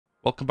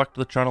Welcome back to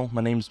the channel, my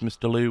name is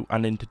MrLou,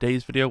 and in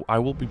today's video I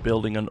will be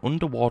building an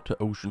underwater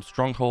ocean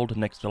stronghold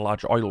next to a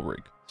large oil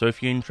rig. So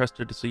if you're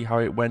interested to see how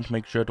it went,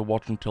 make sure to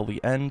watch until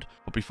the end,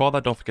 but before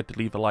that don't forget to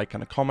leave a like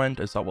and a comment,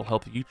 as that will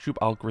help the YouTube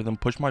algorithm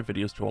push my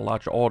videos to a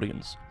larger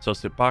audience. So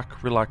sit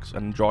back, relax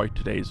and enjoy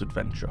today's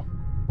adventure.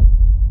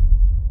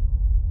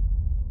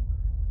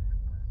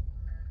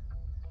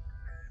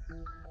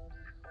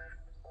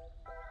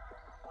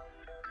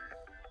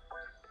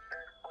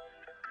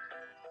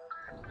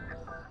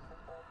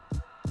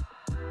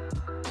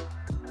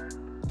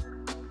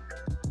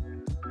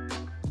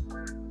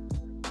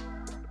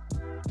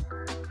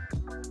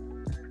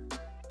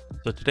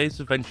 So today's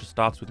adventure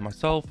starts with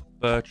myself,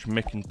 Berch,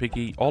 Mik and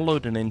Piggy all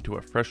loading into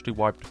a freshly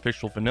wiped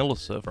official vanilla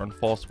server on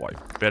Force Wipe.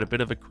 We had a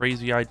bit of a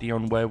crazy idea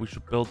on where we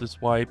should build this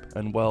wipe,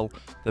 and well,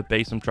 the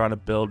base I'm trying to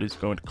build is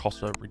going to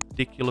cost a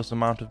ridiculous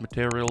amount of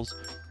materials,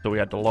 so we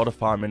had a lot of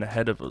farming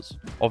ahead of us.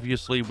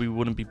 Obviously we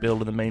wouldn't be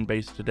building the main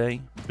base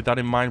today. With that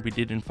in mind, we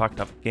did in fact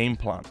have a game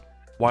plan.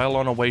 While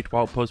on our way to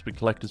Outpost, we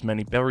collect as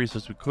many berries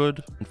as we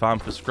could and farm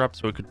for scrap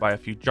so we could buy a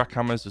few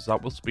jackhammers, as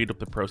that will speed up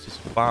the process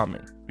of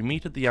farming. We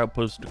meet at the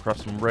Outpost to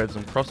craft some revs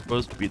and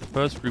crossbows to be the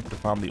first group to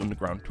farm the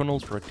underground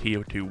tunnels for a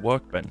tier 2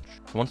 workbench.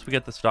 So once we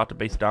get the starter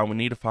base down, we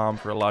need to farm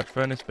for a large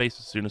furnace base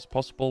as soon as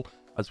possible,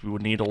 as we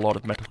would need a lot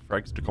of metal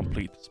frags to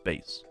complete this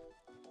base.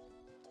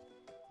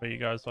 Where you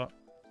guys at?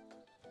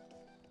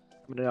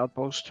 I'm in the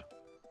Outpost.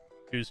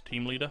 Who's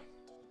team leader?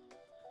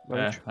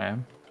 Berch. I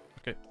am.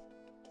 Okay.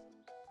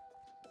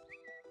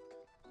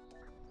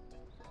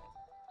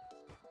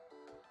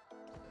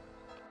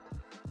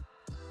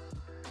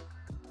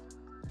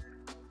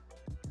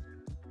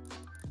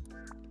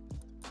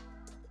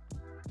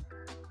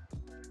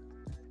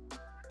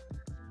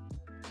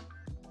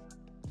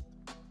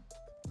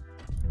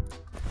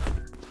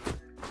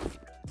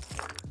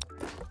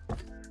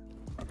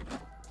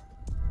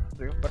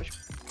 There you go, Berch.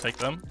 Take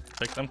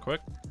them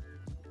quick.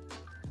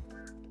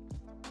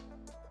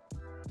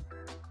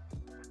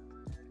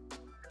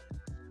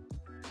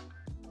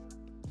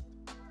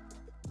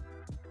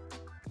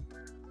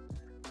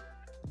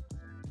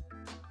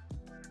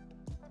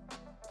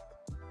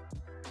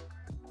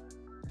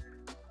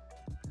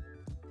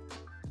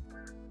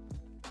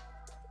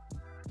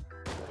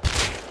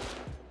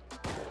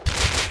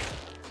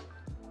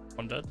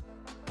 One dead.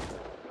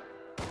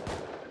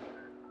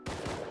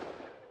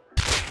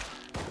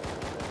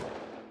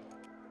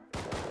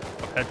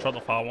 Headshot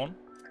the far one.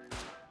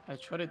 I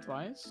shot it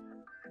twice.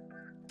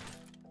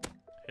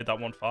 Hit that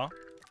one far.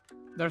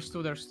 There's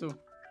two. Hit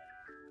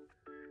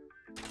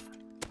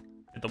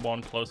the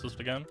one closest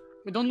again.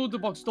 Wait, don't loot the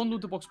box,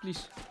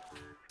 please.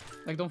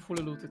 Like, don't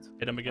fully loot it.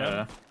 Hit him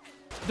again.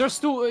 There's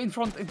two in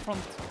front.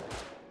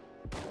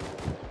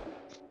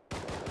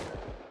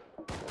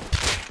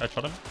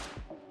 Headshot him.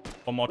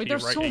 One more Wait, to your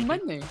there's right. so 80.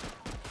 many.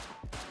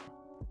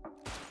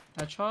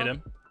 Headshot. Hit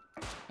him.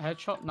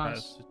 Headshot,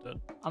 nice. He's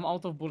dead. I'm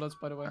out of bullets,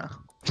 by the way. I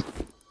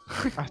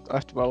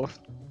have 12.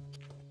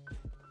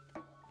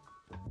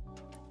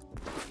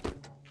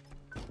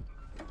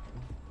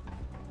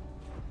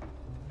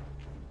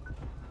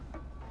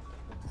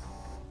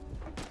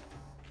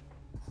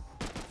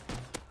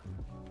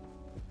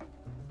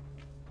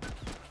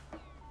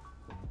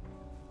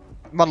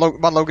 One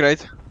low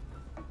grade.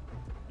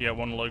 Yeah,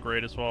 one low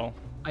grade as well.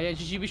 Yeah,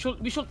 GG,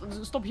 we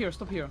should stop here,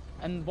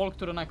 and walk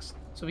to the next,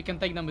 so we can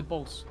take them with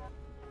bolts.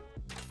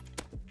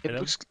 Hit It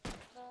him. looks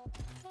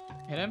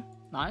Hit him,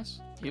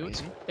 nice, huge.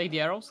 amazing. Take the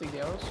arrows.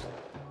 Headshot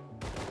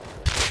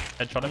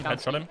him.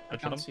 Headshot him. I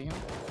Headshot can't him. see him.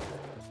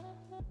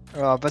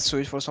 Best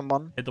switch for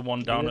someone. Hit the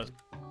one down Hit at.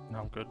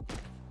 No, good.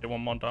 Hit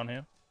one more down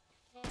here.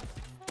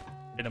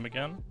 Hit him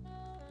again.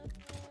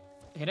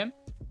 Hit him.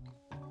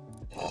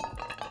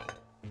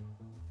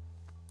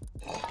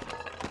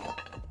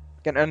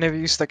 Can any of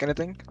you stack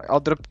anything?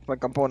 I'll drop my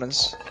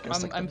components. You can I'm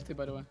stack them. empty,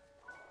 by the way.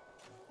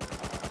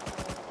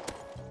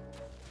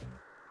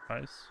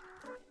 Nice.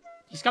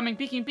 He's coming,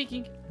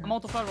 peeking. I'm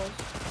out of arrows.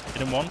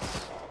 Hit him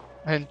once.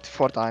 And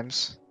 4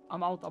 times.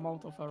 I'm out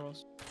of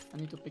arrows. I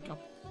need to pick up.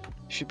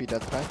 Should be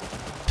dead, right?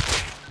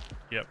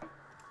 Yep.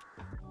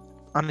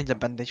 I need a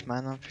bandage,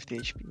 man. I'm 50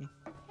 HP.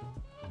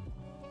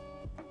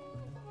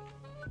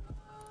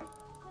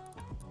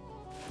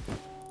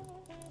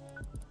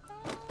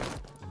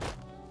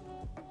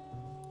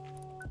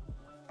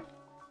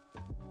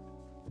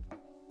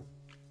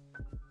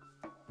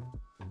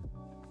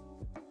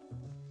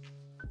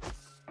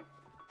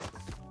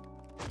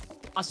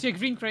 I see a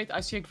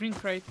green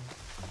crate.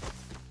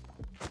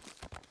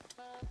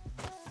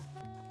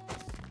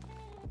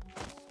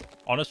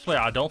 Honestly,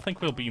 I don't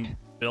think we'll be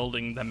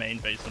building the main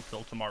base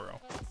until tomorrow.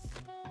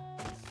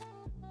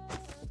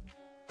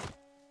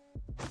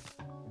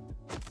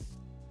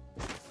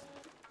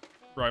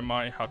 Right,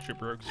 my hatchet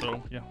broke,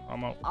 so yeah,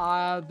 I'm out.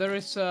 There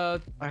is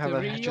I have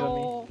a hatchet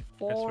on me.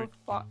 4,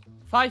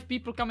 5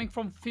 people coming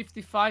from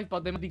 55,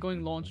 but they might be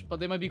going launch, but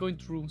they might be going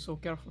through, so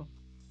careful.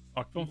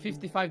 From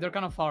 55, they're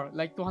kind of far,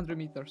 like 200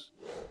 meters.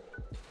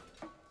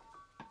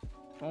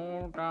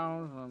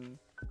 4,000.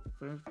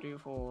 3,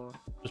 4.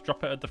 Just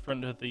drop it at the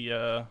front of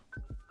the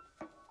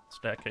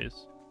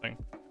staircase thing.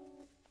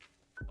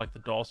 Like the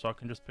door, so I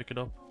can just pick it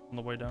up on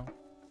the way down.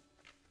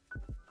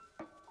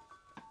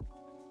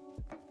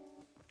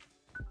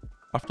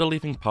 After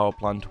leaving power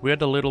plant, we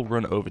had a little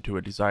run over to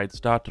a desired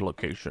starter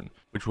location,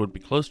 which would be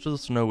close to the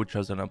snow, which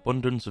has an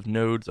abundance of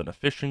nodes and a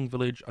fishing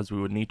village, as we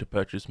would need to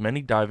purchase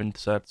many diving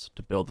sets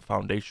to build the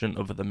foundation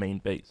over the main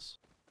base.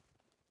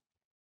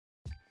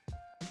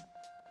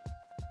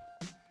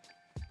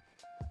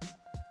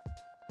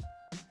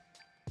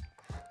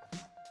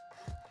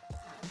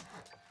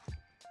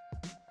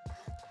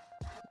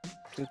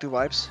 Two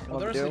vibes. Oh,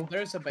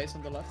 there's a base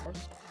on the left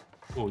first.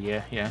 Oh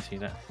yeah, I see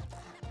that.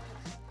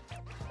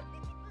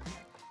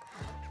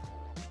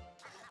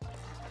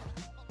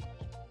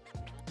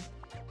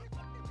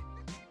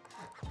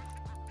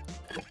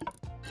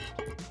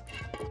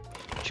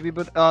 Should we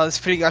put there's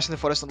 3 guys in the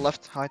forest on the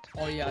left, hide.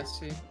 Oh yeah, I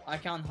see. I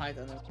can't hide.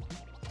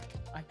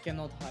 I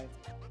cannot hide.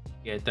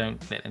 Yeah, don't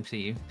let them see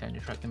you. Don't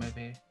distract them over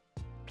here.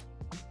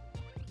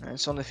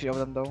 It's only 3 of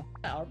them though.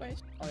 Our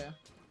base? Oh yeah.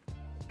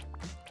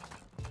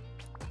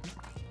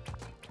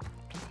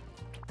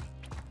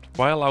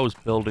 While I was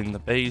building the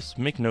base,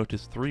 Mik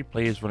noticed 3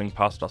 players running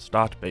past our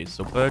start base,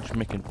 so Berch,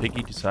 Mik and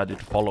Piggy decided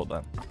to follow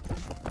them.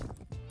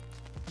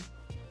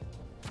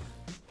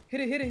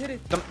 Hit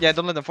it. Don't let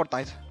them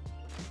Fortnite.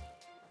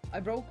 I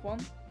broke one.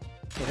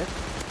 Hit it.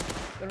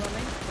 They're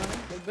running.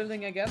 They're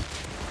building again.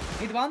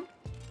 Hit one.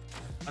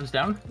 One's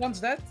down.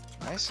 One's dead.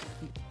 Nice.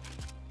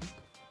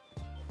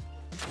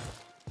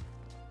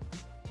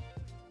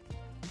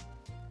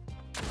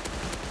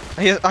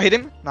 I hit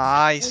him.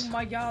 Nice. Oh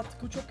my god.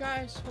 Good job,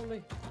 guys.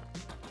 Holy.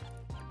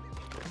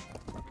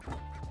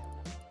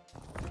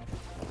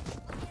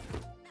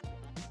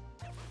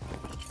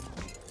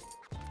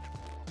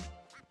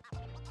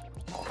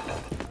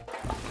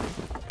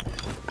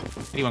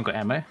 Anyone got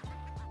ammo?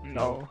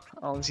 No.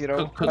 On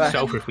 0. Cook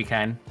sulfur if we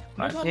can.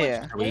 Like,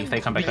 Yeah. if they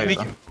come back We-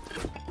 over.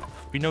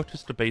 We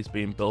noticed a base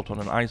being built on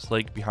an ice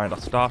lake behind our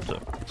starter,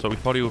 so we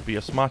thought it would be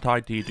a smart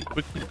idea to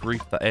quickly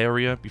grief the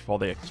area before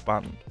they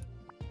expand.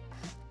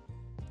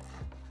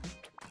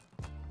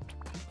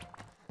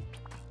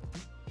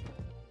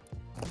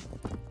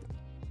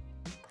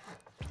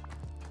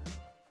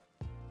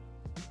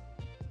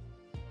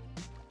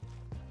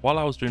 While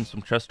I was doing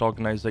some chest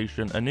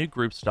organization, a new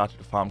group started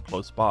to farm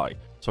close by,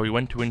 so we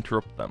went to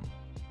interrupt them.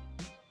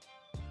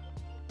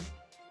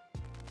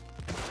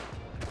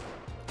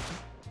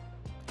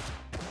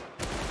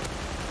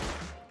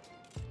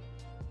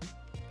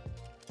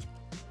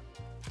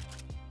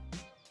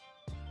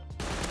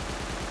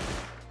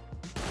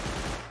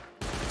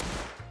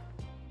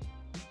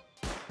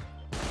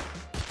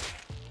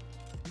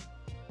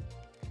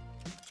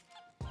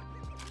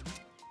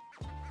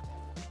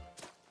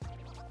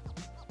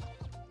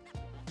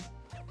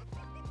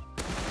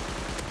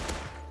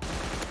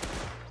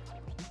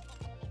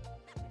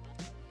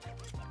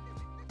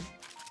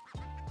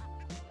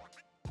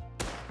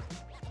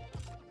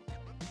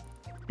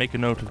 Make a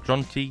note of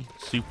Jonty,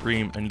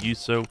 Supreme and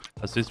Yuso,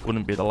 as this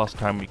wouldn't be the last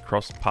time we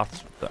crossed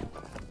paths with them.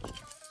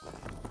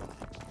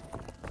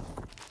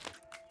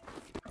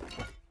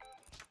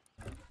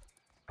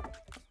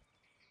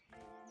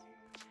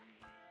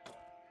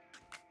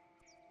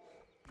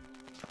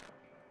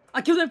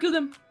 I killed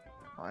him.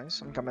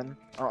 Nice. I'm coming.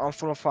 I'm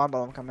full of farm,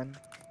 but I'm coming.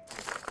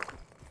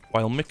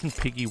 While Mik and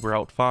Piggy were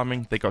out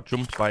farming, they got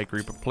jumped by a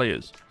group of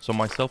players, so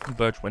myself and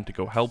Berch went to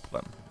go help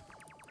them.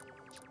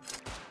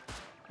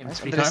 Nice.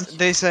 Three And times?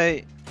 they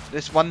say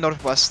there's one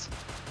northwest.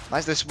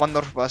 Nice. There's one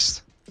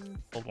northwest.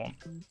 Hold on.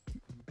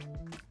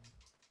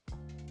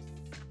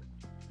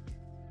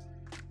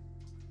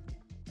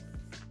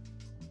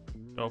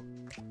 Go.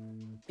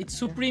 It's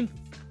Supreme.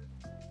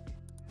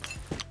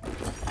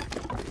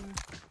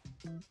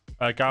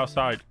 Guy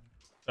outside.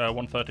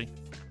 130.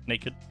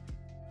 Naked.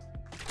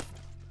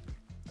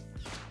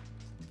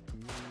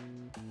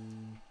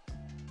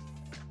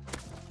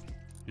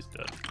 He's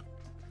dead.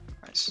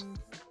 Nice.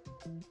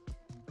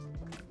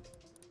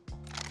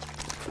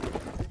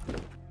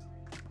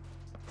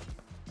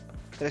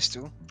 There's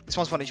 2. This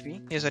one's 1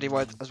 HP. Here's a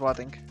reward as well, I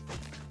think.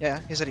 Yeah,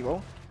 here's a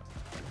revo.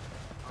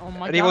 Oh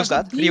my Revo's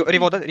god. that.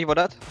 Revo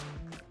that.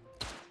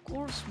 Of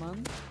course,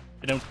 man.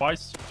 Hit him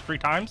twice, 3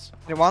 times.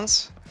 Hit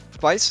once,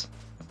 twice.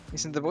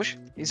 He's in the bush.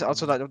 He's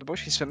outside of the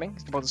bush. He's swimming.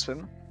 He's about to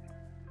swim.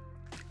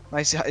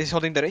 Nice. He's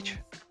holding the ridge.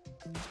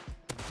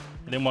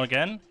 Hit him one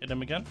again. Hit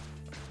him again.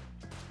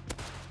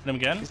 Hit him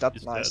again. He's that.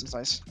 He's Nice. dead. It's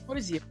nice. What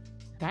is he?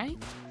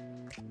 Dying?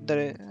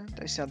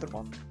 There's the other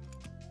one.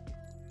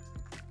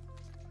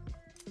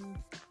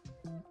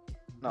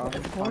 No.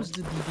 Of course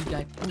the DD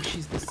guy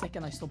pushes the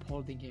second I stop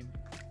holding him.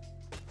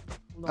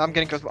 I'm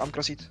getting cross. I'm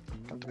cross hit.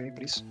 Come to me,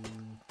 please.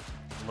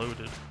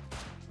 Loaded.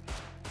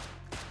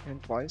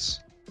 And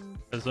twice.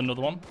 There's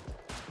another one.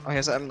 Oh,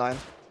 here's an M9.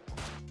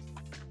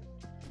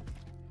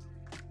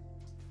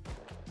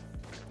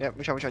 Yeah,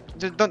 we shot.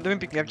 Just don't even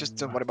pick me up. Just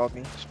don't worry about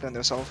me. Just play on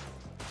yourself.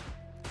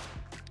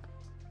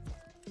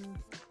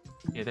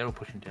 Yeah, they're all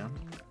pushing down.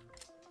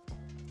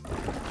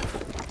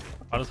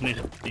 I just need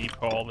to deep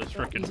call this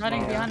freaking. He's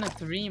hiding behind a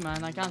tree,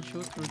 man. I can't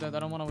shoot through that. I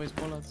don't want to waste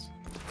bullets.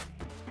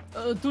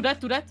 Do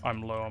that.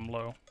 I'm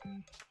low.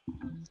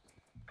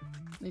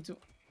 Need to.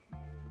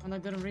 And I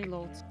didn't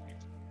reload.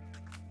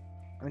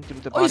 I need to do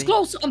the Oh, body. he's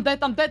close! I'm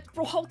dead.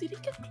 Bro, how did he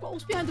get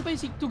close behind the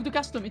base? He took the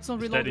custom. It's not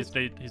reloaded.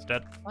 He's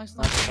dead. Nice.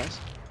 Nice.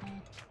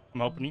 I'm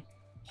helping you.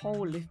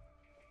 Holy.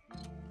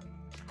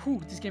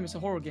 Whew, this game is a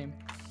horror game.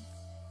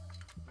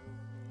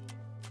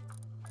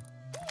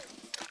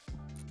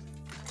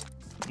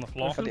 On the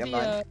floor. For the Should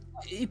M9.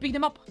 he picked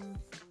him up.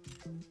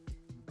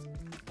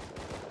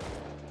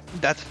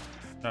 Dead.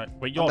 Right.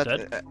 Wait, you're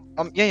dead?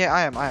 Yeah,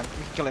 I am. You can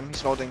kill him.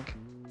 He's loading.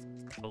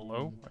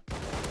 Hello?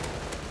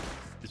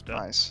 He's dead.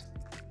 Nice.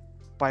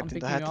 I'm Piped in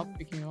the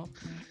picking head. you up.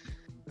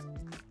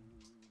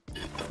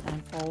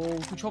 And, oh,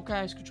 good job,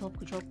 guys. Good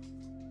job.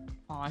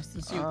 Oh, I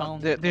still see you down.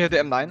 Do you have the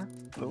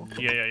M9? Blue.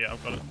 Yeah,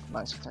 I've got it.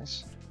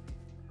 Nice.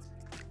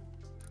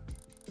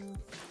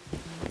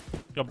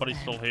 Your buddy's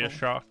still here,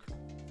 Shark.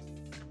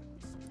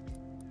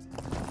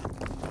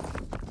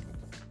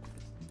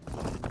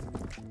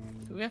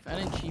 Do we have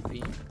any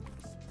GP?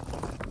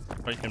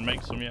 But you can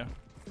make some, yeah.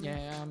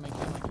 Yeah, I'm making.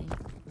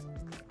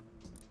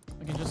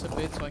 I can just a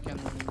bit so I can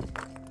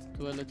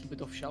do a little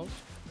bit of shells.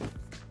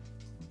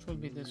 Should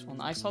be this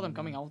one. I saw them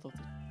coming out of it.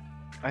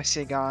 I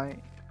see a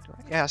guy.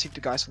 Yeah, I see 2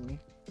 guys on me.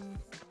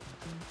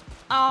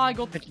 Ah, I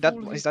got That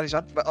fully is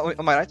that. But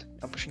on my right,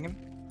 I'm pushing him.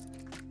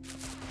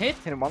 hit.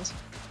 Hit him once.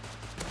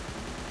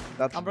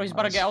 That. Ah, bro, he's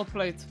about to get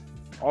outplayed.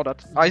 All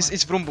that. Ah,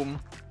 it's Vroom Boom.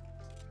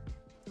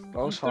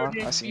 Close, far.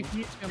 38 I see.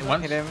 HP.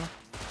 Once. Hit him.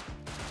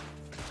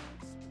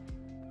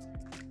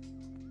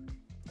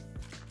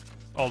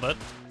 All dead.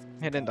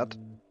 Hit in that.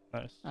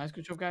 Nice. Nice,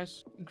 good job,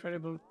 guys.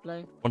 Incredible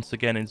play. Once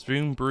again, it's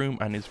Zoom Broom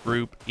and his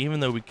group. Even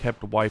though we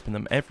kept wiping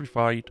them every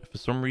fight, for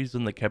some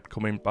reason they kept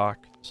coming back,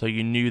 so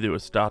you knew they were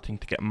starting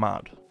to get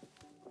mad.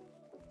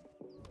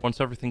 Once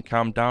everything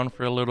calmed down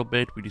for a little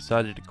bit, we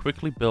decided to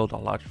quickly build a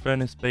large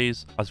furnace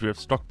base, as we have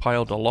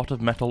stockpiled a lot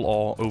of metal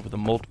ore over the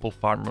multiple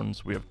farm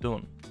runs we have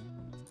done.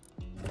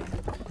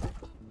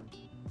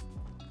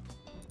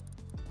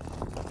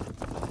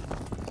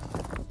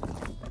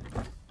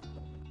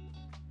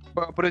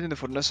 Put it in the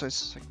furnace so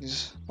it's like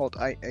just hold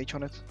H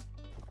on it.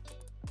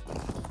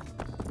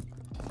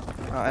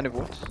 And a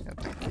wood. Yeah,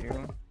 thank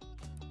you.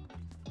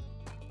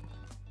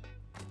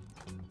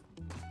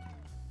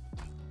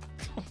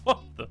 What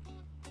the?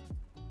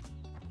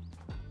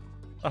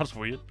 That's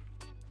weird.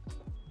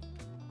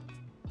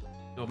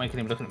 You're making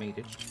him look at me,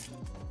 dude.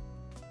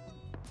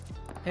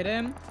 Hit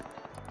him.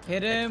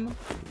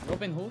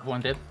 Robin Hood.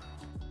 One dead.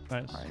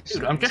 Nice.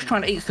 Dude, I'm just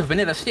trying to eat some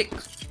vanilla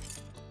sticks.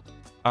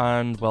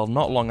 And well,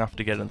 not long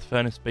after getting the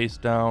furnace base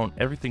down,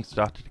 everything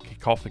started to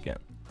kick off again.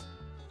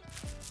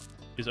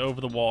 He's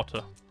over the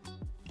water.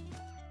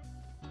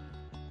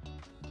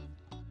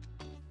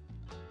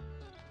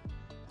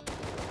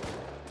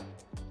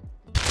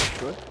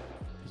 Good.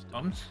 His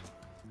thumbs.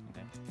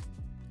 Okay.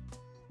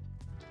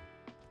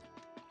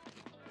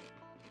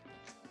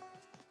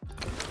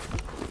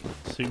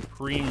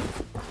 Supreme.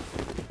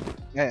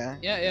 Yeah.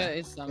 Yeah,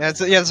 it's done. Yeah,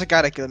 it's a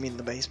guy that killed me in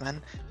the base,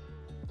 man.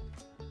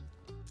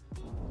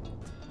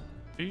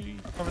 Do you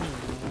have any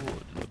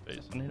wood in the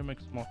base? I need to make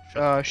some more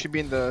chests. Should be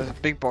in the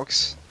big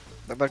box.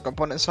 The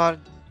components are.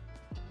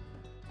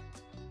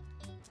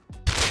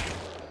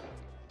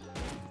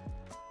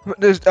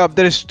 There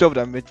is 2 of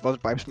them with water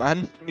pipes,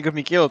 man. You got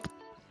me killed.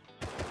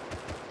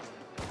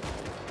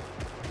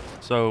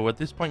 So at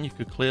this point you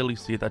could clearly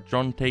see that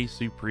Jonte,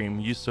 Supreme,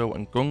 Yuso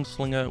and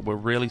Gunslinger were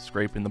really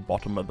scraping the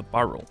bottom of the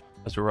barrel,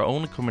 as we were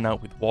only coming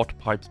out with water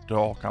pipes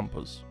door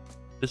campers.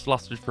 This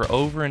lasted for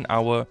over an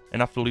hour,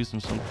 and after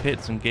losing some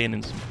kits and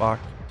gaining some back,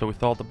 so we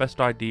thought the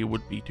best idea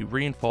would be to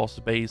reinforce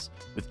the base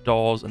with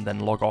doors and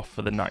then log off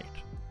for the night.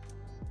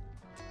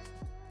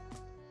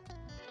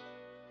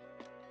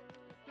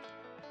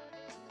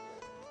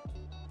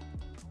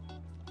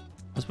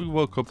 As we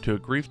woke up to a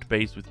griefed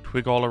base with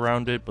twig all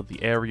around it, but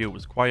the area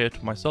was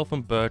quiet, myself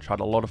and Berch had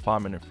a lot of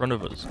farming in front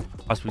of us.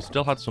 As we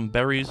still had some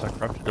berries, I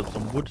crafted up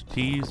some wood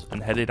teas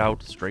and headed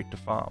out straight to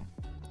farm.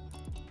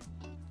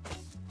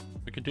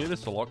 We could do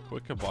this a lot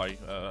quicker by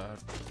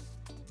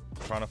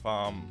trying to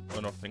farm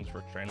enough things for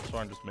a chainsaw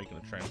and just making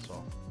a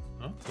chainsaw.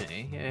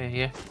 Okay,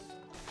 yeah.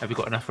 Have you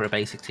got enough for a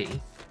basic tea?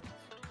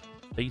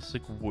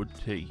 Basic wood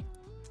tea.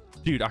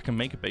 Dude, I can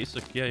make a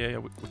basic. Yeah,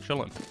 we're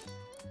chilling.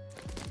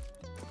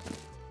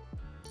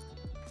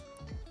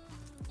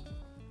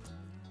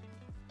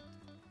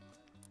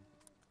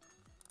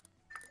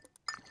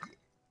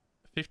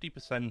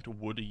 %50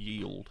 wood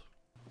yield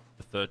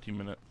for 30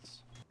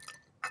 minutes.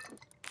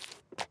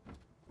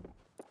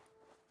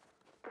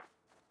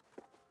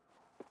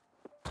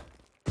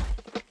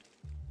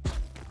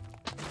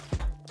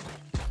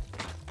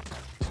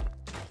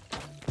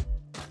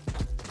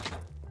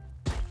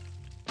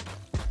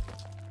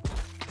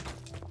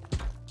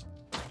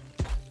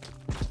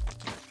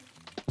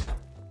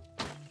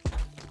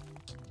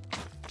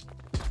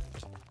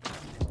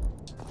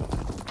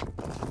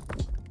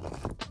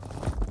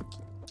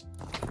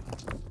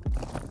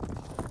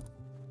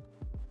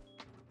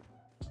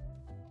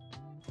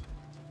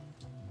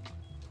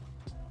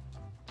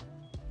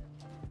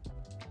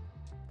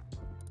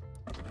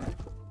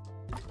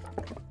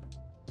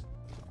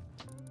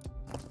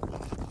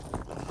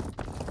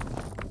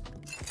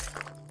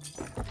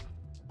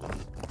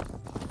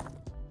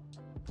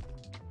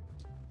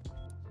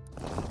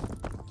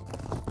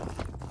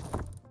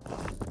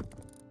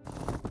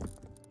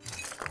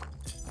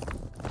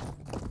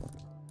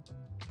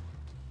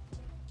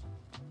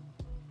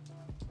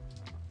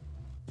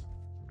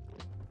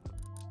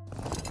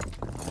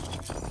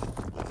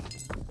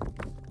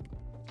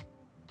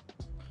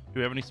 Do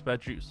we have any spare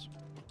juice?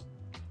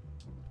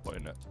 Put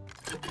in it.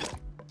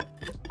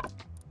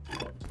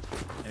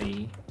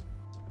 Any?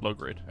 Low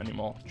grade. Any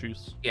more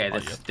juice? Yeah, Oh,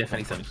 there's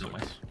definitely some 26.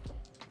 somewhere.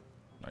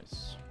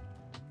 Nice.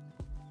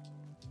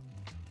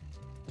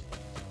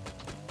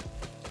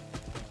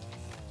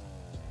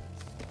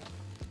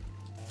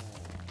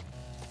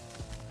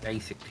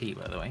 Basic tea,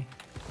 by the way.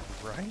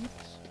 Right?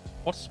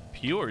 What's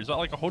pure? Is that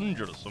like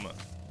 100 or something?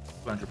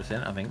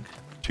 200%, I think.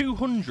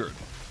 200?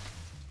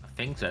 I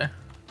think so.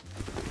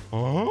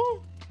 Huh?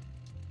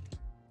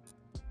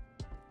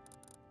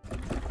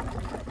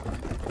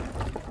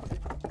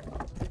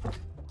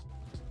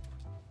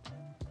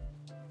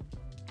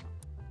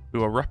 We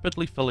were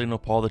rapidly filling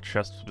up all the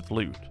chests with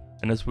loot,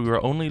 and as we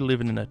were only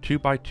living in a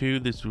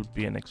 2x2, this would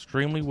be an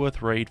extremely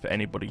worth raid for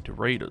anybody to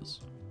raid us.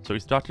 So we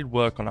started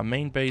work on our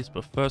main base,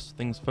 but first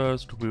things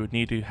first, we would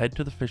need to head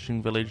to the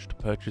fishing village to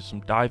purchase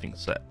some diving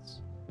sets.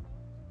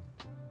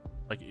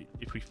 Like,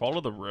 if we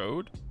follow the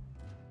road,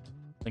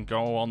 and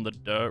go on the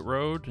dirt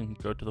road and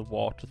go to the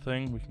water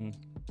thing, we can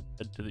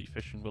head to the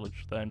fishing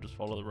village there and just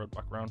follow the road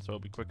back around, so it'll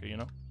be quicker, you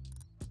know?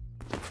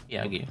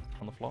 Yeah, I get you.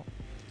 On the floor.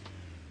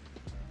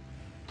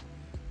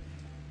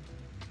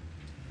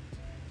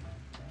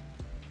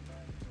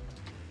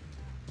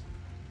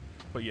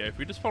 But yeah, if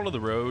we just follow the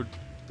road,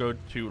 go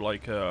to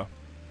like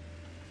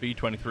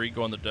B23,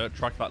 go on the dirt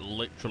track, that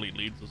literally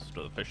leads us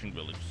to the fishing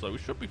village, so we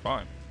should be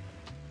fine.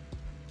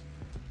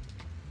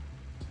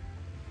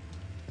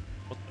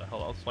 What the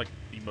hell? That's like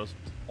the most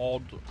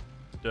odd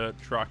dirt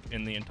track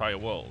in the entire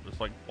world. It's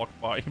like blocked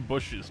by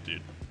bushes,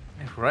 dude.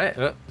 Right,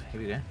 here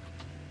we go.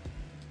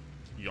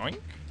 Yoink.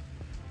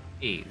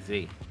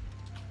 Easy.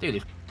 Dude,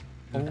 it's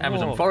Oh,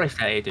 Amazon whoa. forest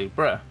out here, dude,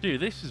 bruh.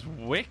 Dude, this is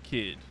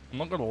wicked. I'm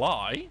not gonna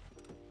lie.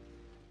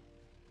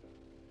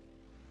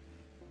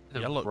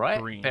 The Yellow, right,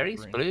 green, berries,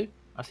 green. blue.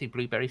 I see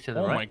blueberries to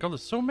the Oh right. my god,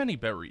 there's so many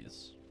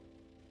berries.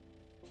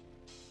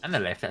 And the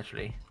left,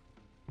 actually.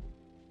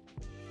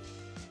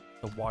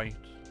 The white.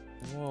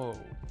 Whoa.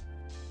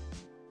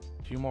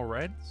 2 more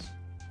reds?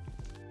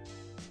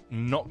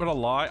 Not gonna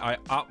lie, I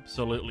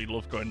absolutely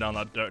love going down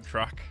that dirt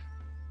track.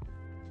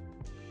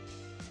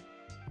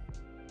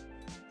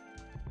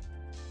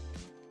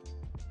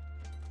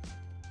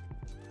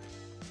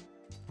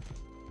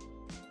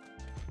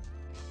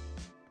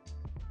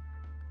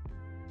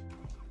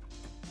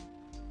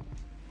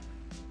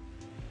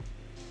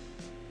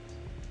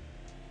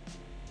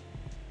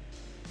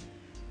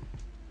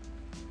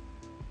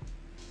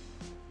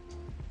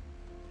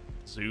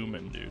 Zoom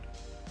in, dude.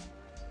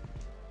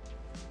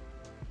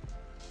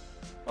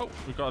 Oh,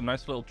 we've got a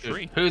nice little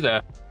tree. Who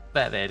the?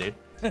 That there, dude.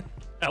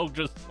 L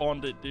just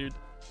spawned it, dude.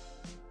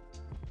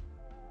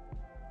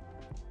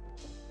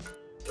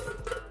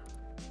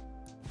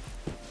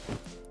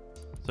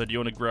 So do you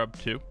want to grab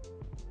 2?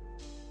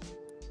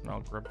 And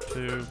I'll grab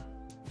 2.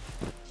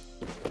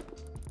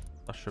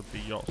 That should be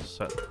your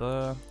set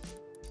there.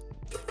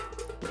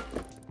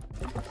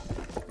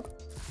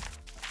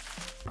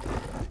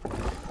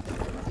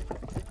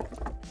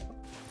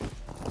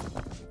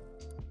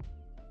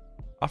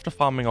 After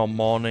farming all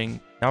morning,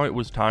 now it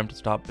was time to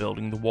start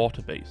building the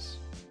water base.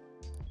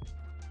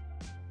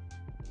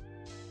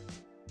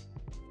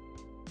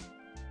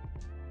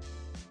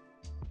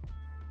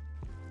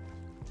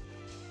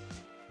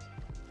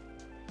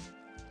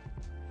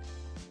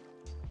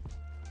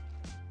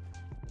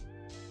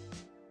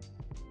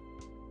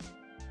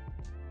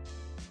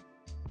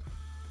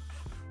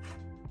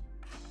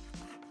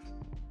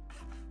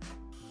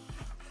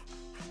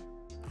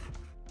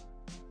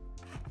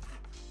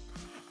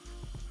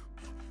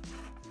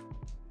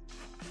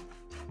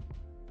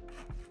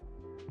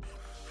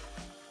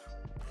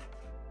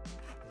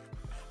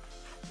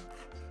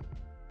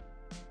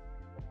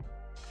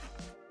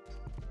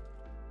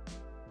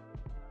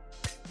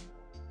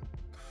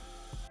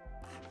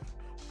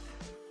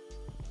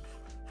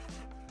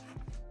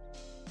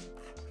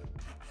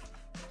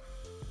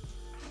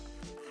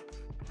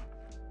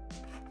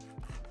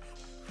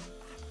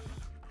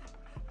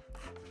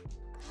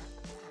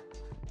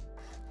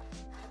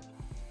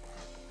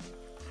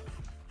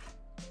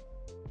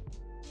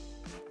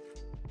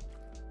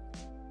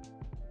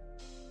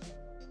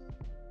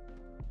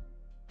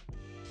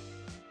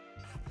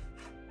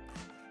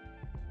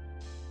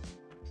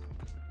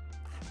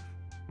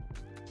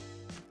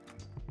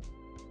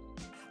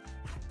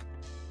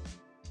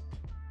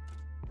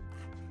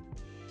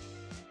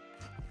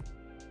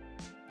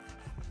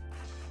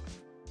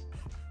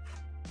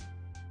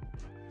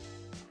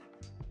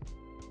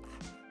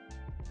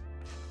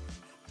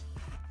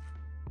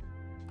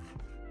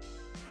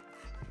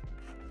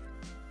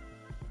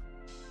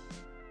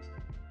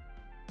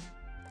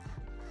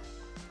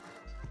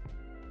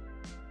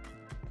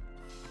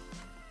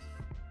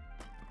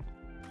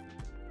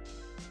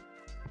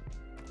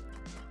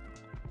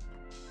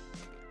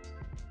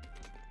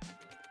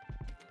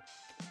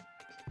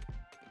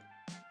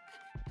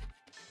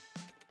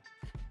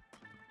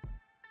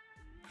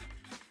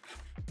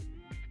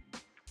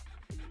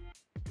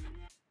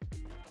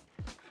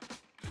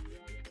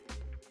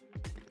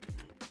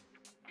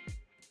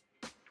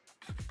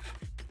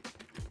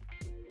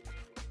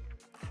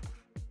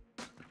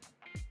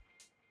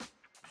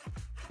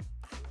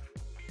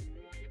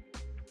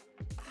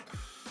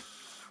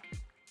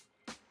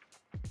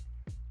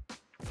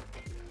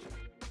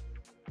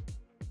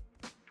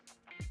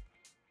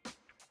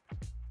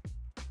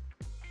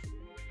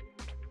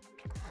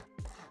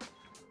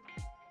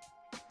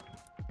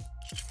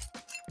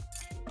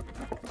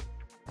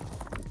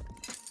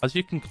 As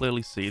you can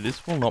clearly see,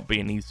 this will not be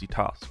an easy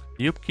task.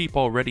 The upkeep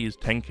already is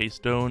 10k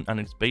stone and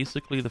it's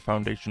basically the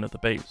foundation of the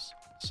base.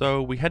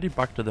 So we headed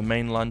back to the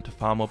mainland to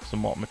farm up some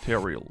more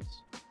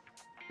materials.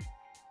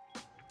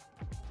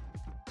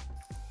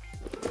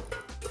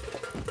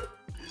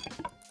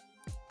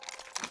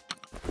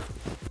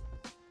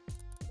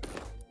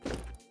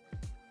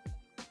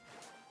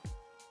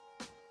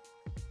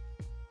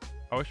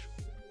 Owish.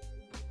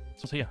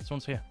 Someone's here,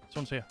 someone's here,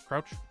 someone's here.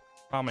 Crouch.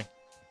 Farming.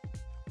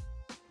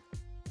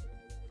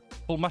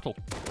 Full metal.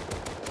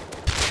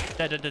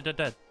 Dead, dead, dead, dead,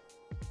 dead.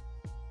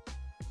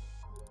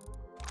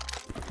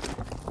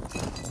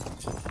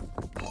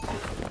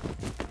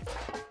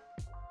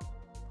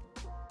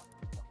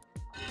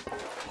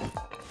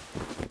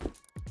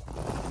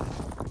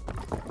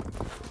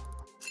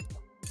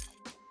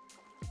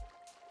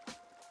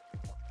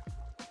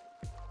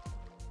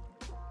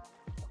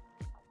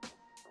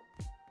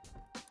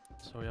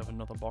 So we have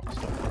another box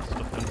to put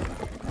stuff in.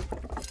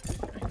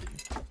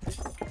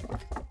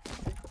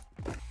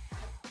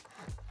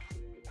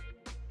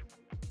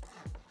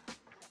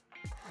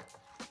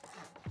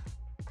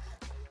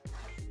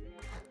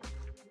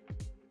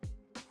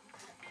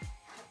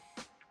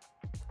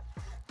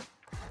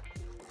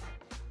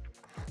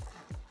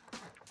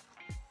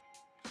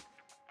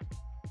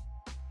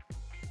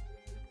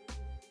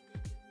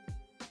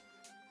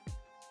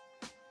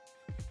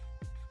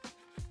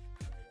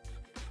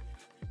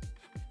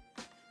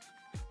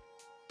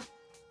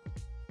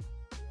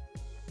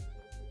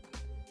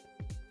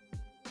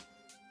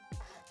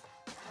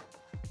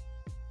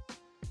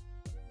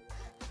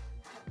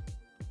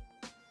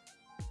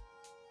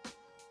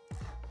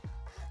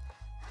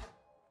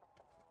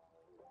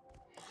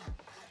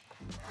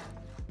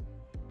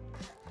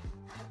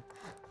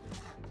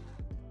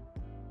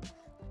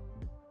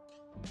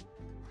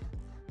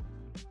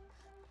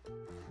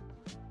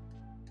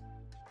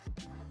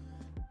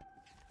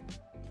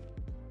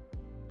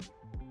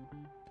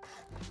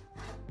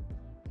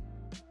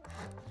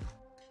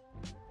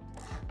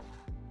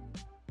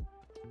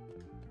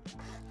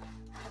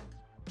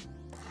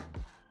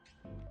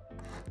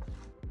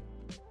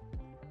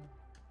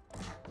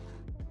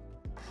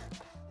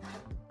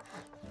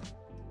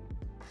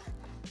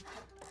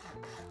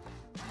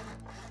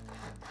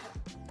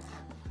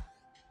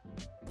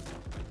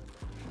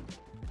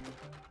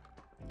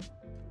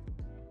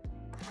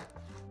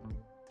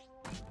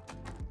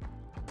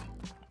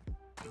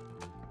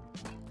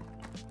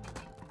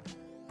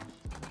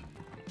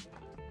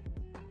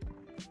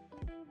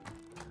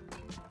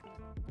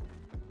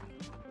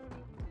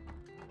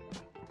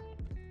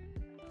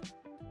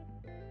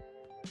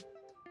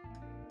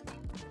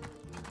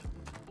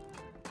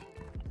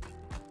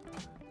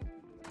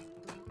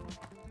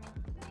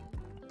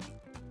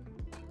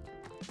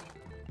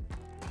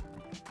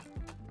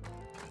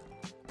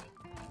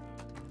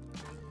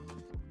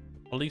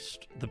 At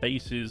least the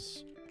base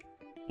is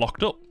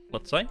locked up,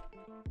 let's say.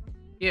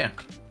 Yeah.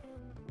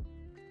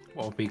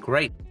 What would be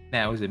great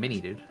now is a mini,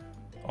 dude.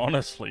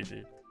 Honestly,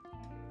 dude.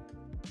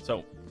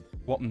 So,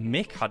 what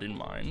Mik had in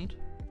mind,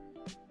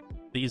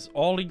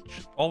 all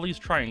these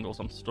triangles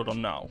I'm stood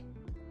on now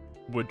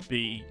would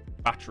be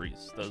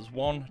batteries. There's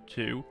 1,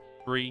 2,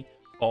 3,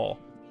 4,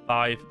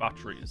 5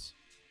 batteries.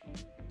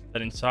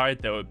 Then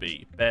inside there would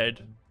be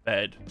bed,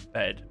 bed,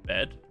 bed,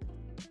 bed.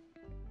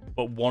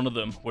 But one of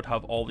them would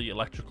have all the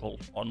electrical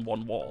on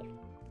one wall.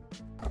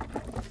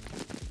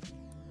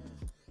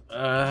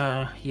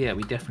 Yeah,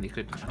 we definitely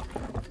could.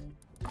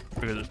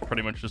 Because it's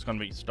pretty much just going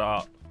to be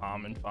start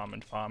farming,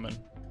 farming, farming.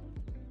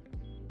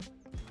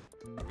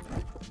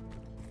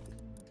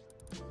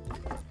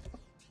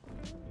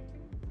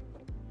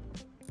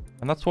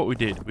 And that's what we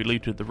did. We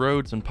looted the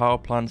roads and power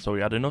plants so we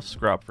had enough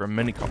scrap for a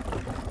mini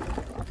copter.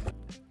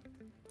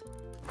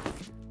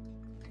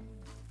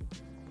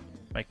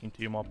 Making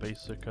 2 more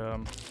basic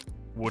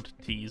wood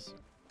teas.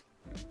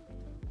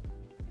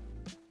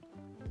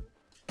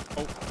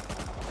 Oh.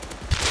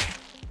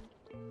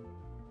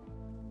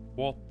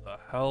 What the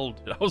hell?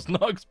 I was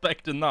not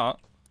expecting that.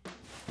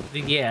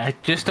 Yeah, I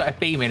just started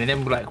beaming and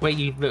then like where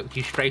you looked,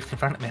 you strafed in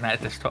front of me and I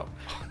had to stop.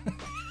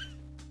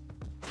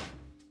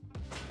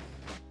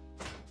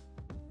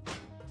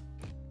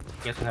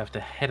 Guess we'll have to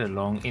head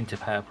along into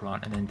power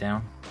plant and then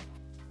down.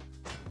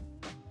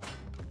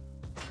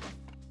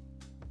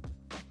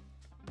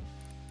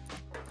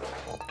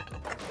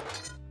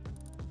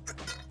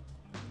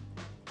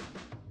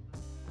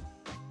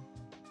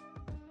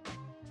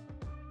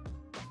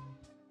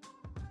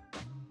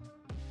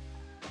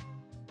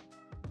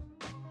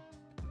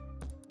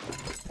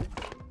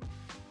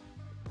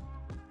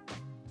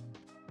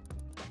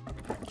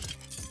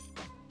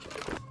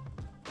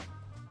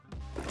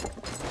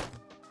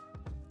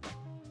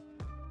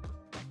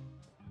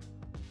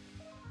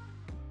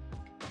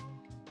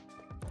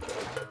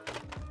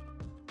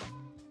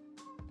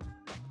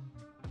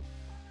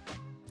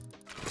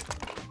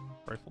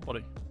 Rifle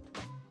body.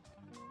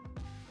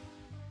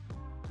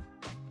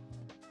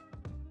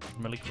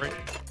 Millicrate.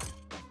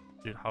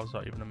 Dude, how's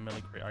that even a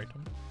millicrate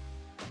item?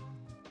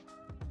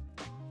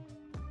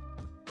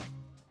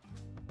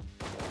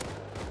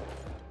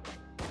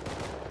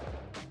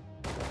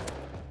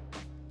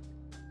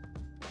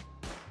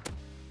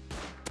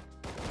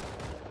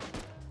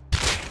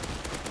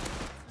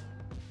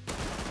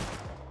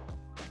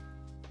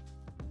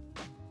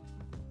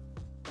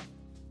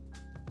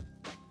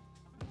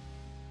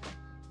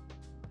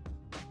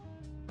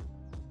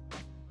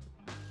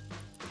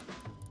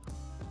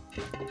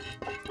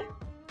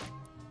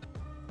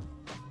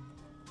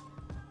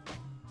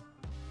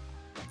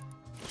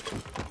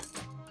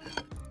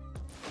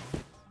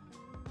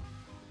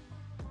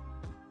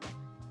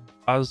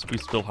 As we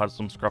still had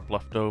some scrap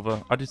left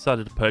over, I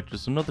decided to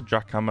purchase another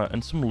jackhammer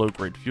and some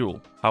low-grade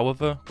fuel.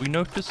 However, we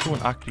noticed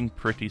someone acting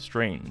pretty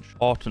strange.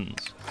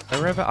 Hortons.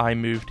 Wherever I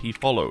moved, he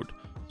followed,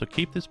 so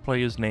keep this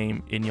player's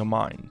name in your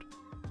mind.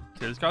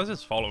 Okay, this guy's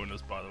just following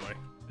us, by the way.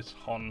 It's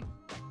Horteness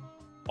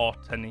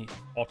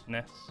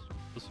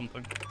or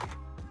something.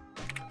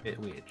 Bit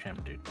weird,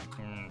 champ, dude.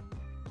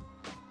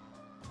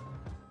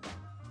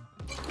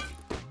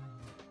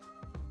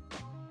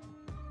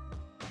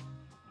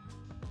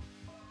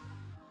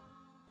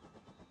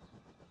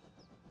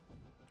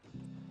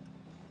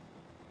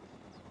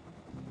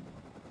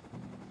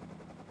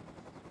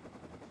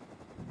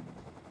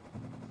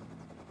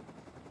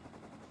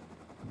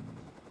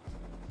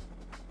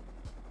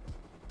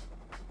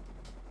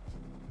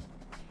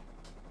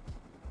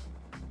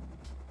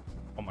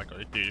 Oh my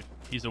god, dude.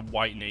 He's a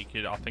white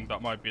naked. I think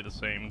that might be the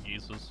same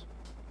geezers.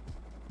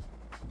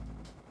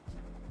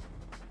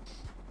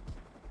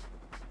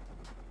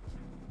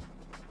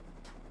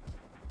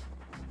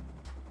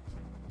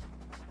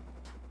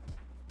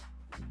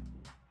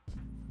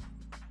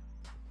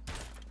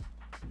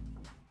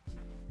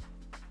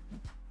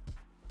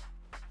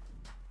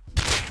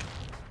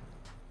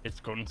 It's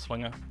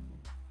Gunslinger.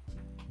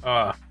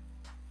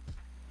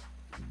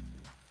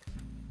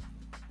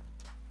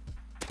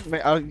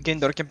 Wait, I'll gain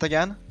door camp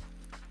again.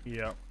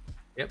 Yeah.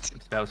 Yep,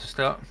 it's about to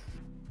start.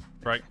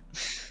 Right.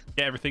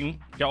 Get everything.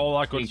 Get all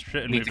that good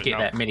shit and Need move to it get now.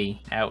 that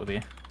mini out of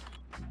here.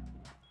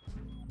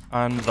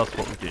 And that's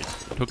what we did.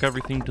 Took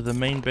everything to the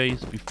main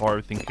base before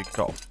everything kicked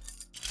off.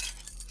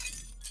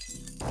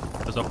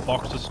 There's a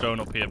box of stone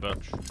up here,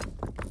 Berch.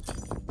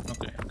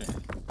 Okay, okay.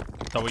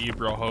 Is that what you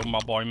brought home, my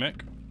boy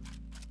Mick?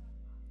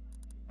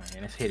 Alright,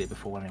 let's hit it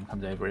before one of them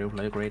comes over real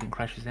low grade and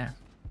crashes down.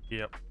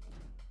 Yep.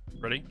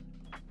 Ready?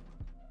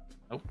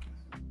 Oh.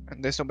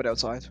 And there's nobody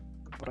outside,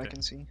 what I Okay.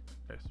 can see.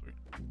 Okay, sweet.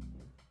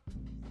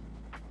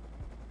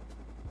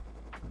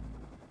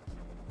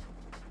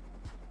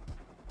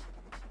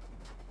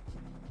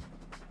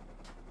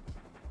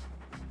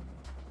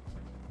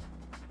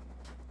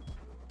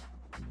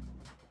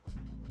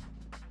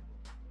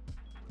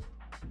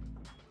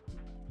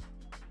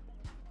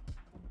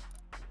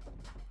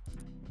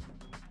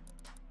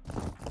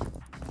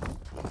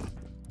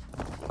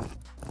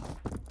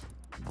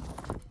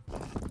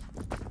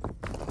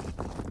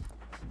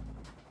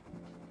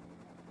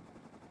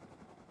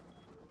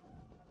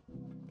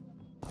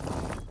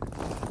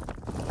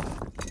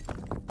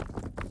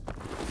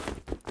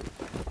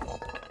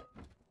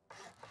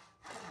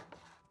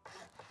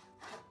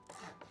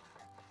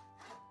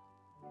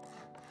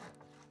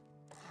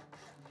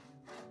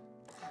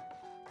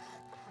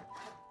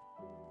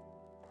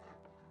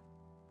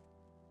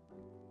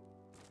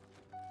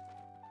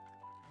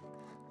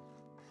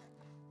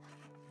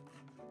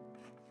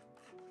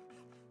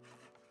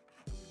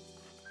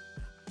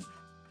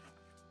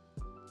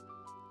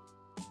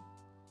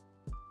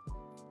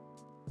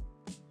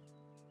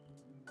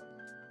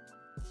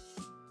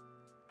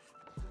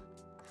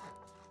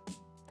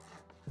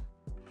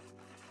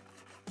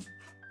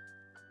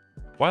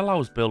 While I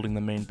was building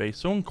the main base,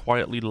 someone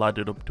quietly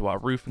laddered up to our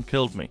roof and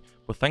killed me,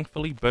 but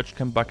thankfully Berch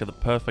came back at the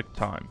perfect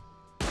time.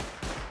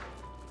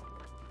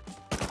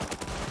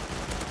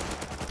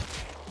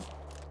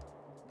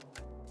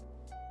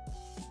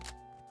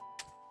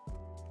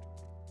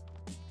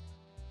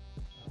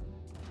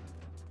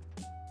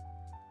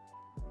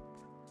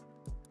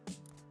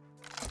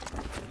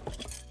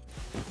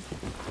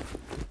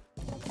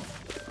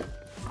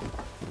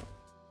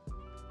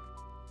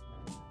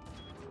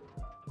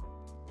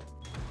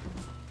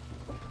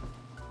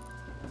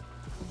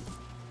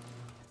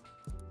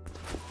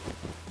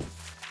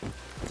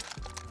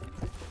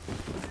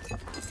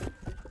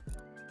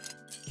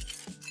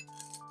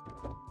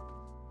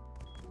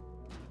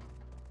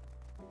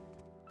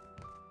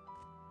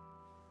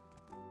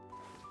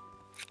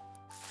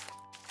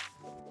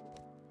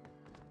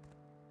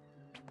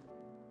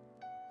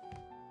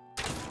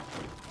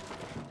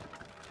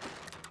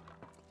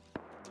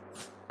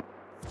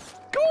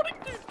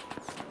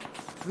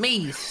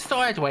 Me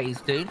sideways,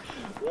 dude.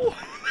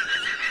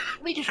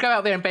 Let me just go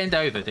out there and bend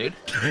over, dude.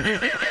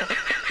 I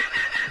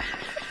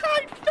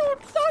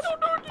don't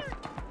know, dude.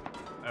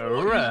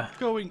 Alright. What's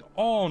going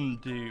on,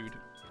 dude?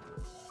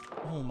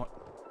 Oh my.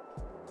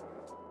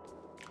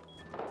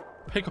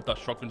 Pick up that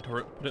shotgun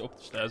turret, put it up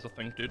the stairs, I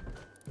think, dude.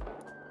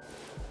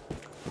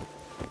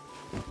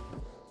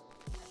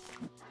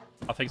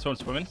 I think someone's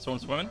swimming.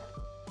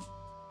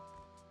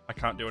 I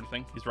can't do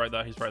anything. He's right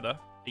there,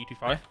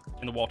 85.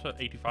 In the water,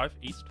 85,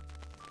 east.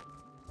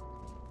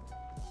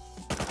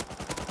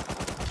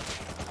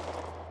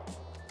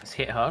 It's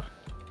hit hard.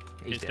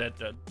 He's dead.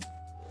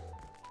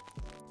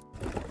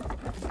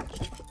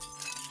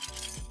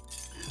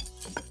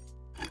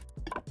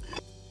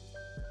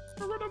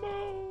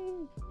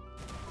 Geronimo!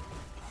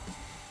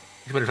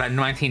 He's got like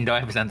 19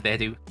 divers under there,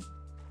 dude.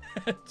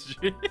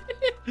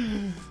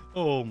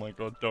 Oh my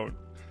god, don't.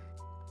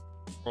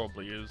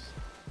 Probably is.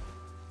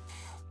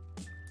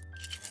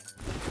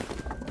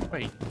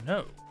 Wait,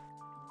 no.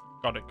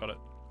 Got it, got it.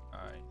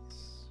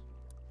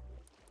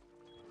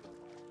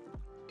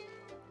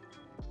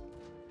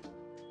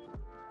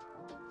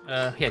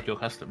 Nice. He had your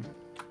custom.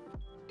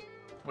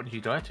 What did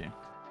you die to?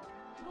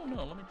 Oh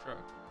no, let me check.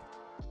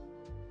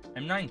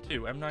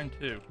 M92,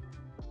 M92.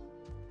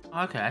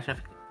 Oh, okay, actually,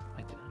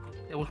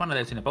 it was one of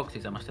those in the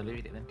boxes. I must have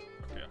looted it then.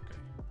 Okay, okay.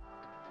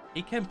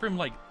 He came from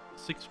like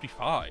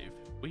 65.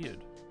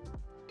 Weird.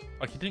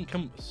 Like he didn't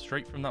come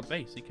straight from that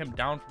base. He came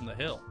down from the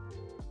hill.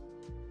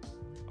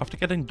 After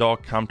getting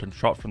dog camped and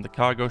shot from the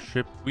cargo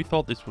ship, we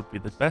thought this would be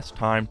the best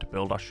time to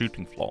build our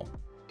shooting floor.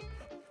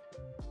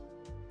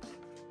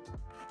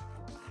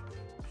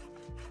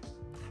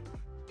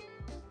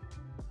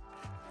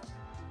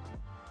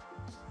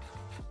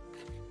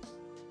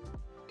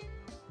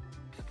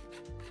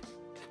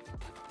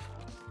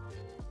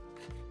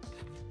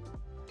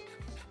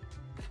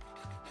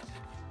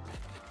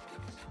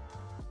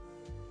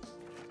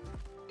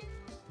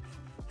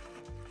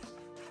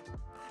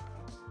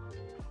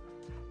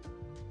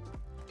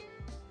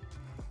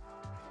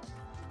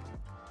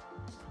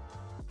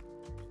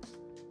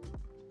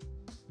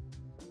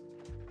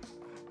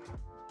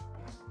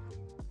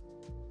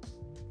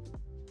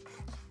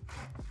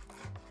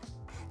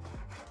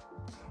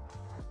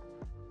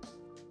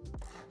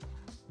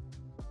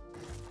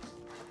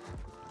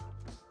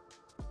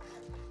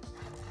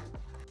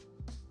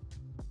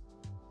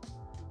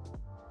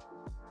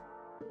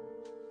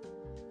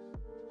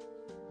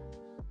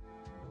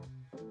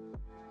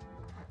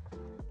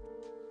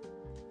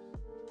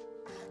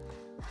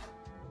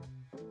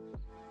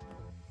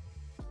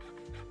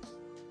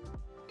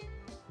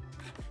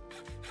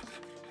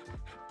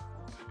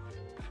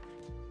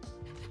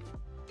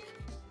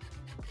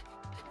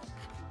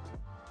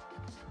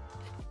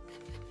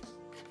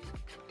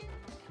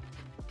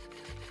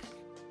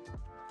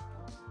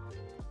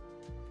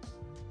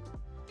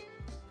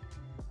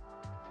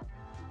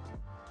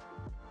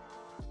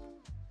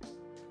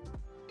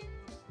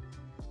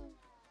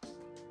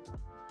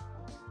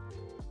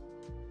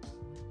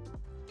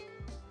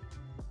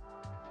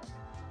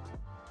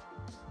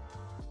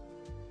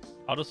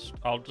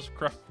 I'll just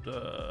craft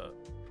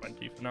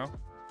 20 for now.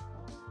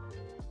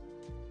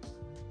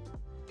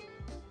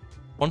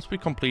 Once we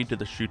completed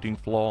the shooting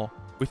floor,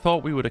 we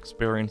thought we would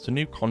experience a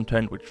new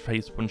content which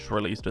Facepunch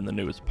released in the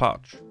newest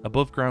patch,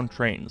 above ground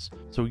trains,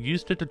 so we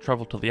used it to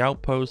travel to the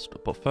outpost,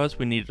 but first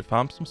we needed to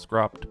farm some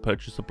scrap to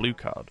purchase a blue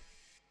card.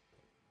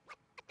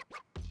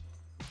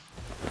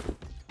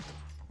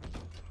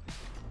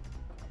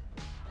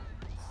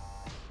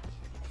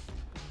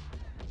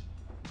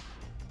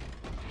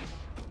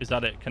 Is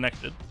that it?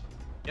 Connected?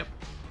 Yep.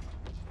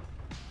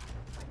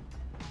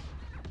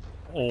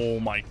 Oh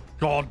my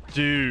god,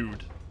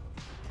 dude.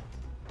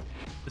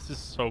 This is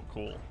so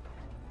cool.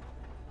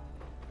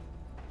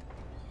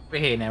 We're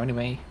here now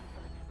anyway.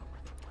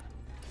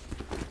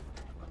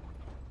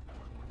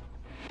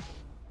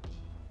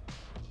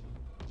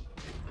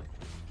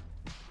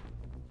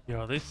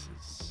 Yo, this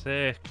is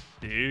sick,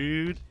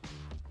 dude.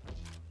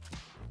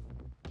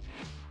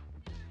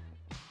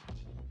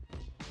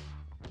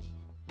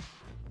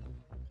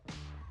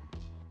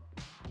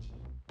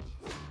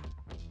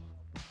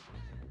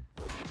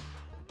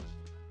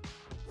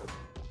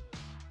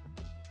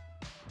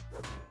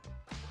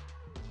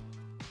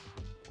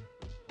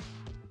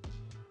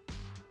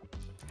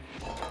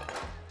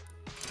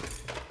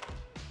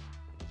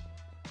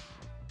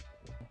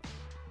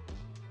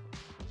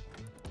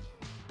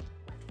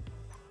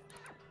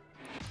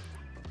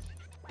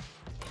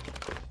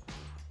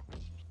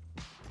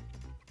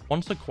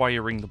 Once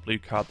acquiring the blue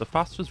card, the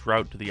fastest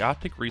route to the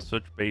Arctic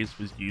research base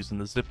was using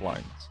the zip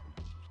lines.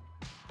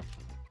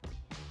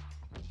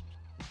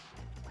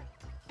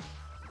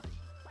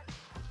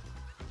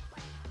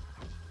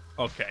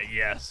 Okay,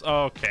 yes.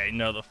 Okay,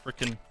 no, the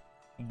freaking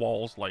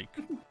walls, like...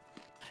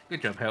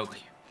 Good job, Helk.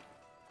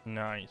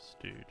 Nice,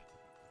 dude.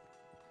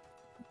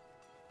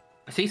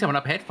 I see someone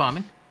up ahead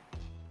farming.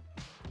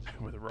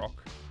 With a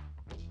rock.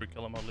 Should we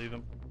kill him or leave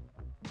him?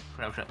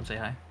 Crouch up and say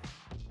hi.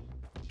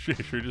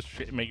 Should we just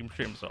make him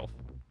shit himself?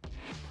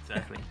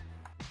 Exactly.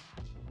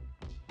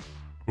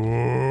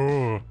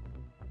 Oh.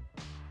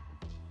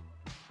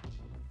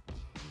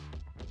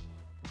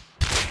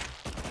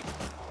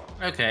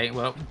 Okay,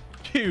 well,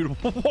 Dude,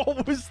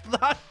 what was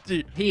that,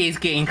 dude? he is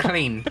getting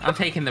clean. I'm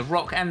taking the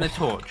rock and the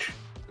torch.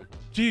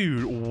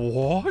 Dude,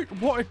 what?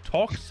 What a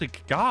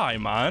toxic guy,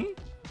 man.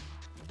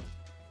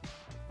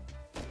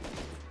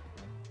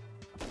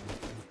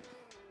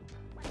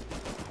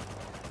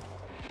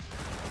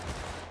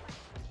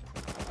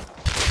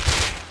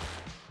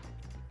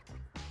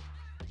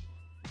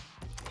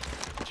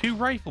 Two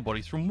rifle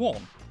bodies from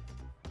one.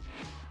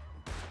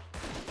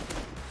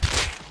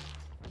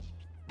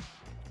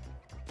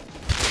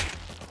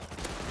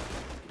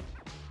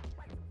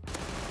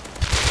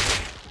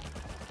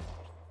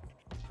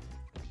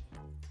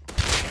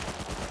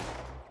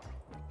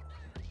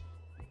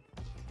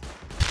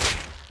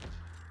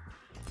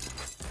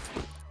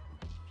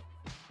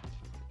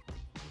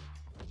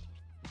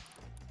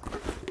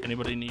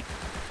 Anybody need?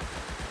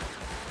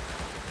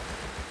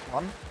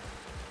 One.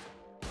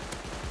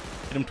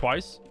 Hit him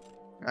twice.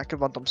 I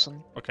killed one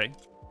Thompson. Okay.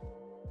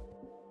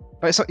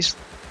 But it's not.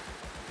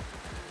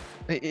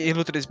 He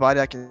looted his body.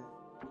 I can.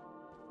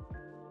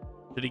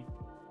 Did he?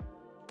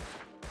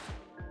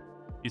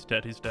 He's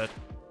dead. He's dead.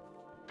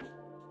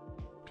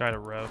 Got a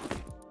rev.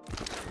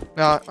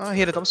 No, he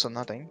hit a Thompson,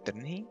 I think,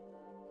 didn't he?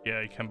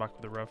 Yeah, he came back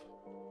with a rev.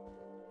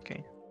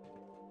 Okay.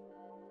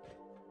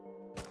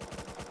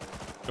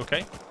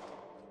 Okay.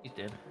 He's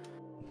dead.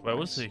 Where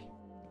was he?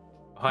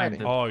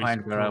 Behind, Oh,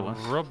 behind he's where I was.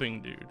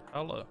 rubbing, dude.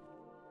 Hello.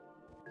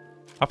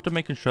 After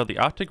making sure the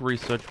Arctic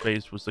research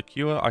base was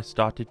secure, I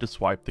started to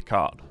swipe the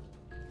card.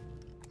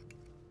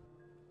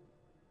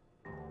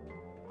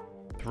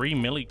 3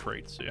 milli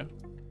crates here.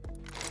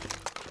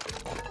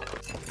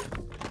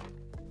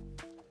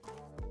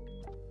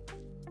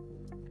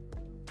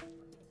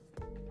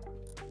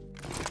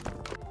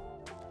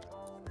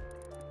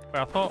 Wait,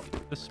 I thought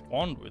this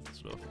spawned with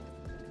stuff.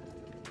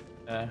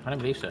 I don't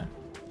believe so.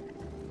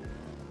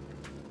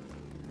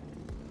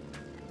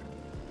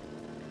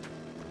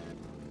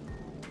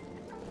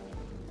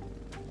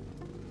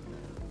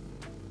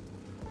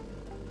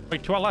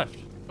 Wait, to our left.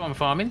 Go on,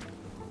 farming.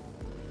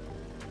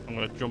 I'm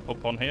gonna jump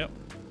up on here.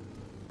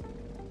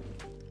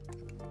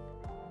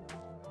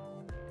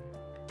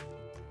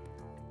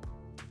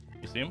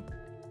 You see him?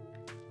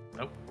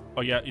 Nope.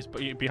 Oh yeah, he's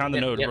behind the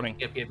Yep, node yep, running.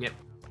 Yep.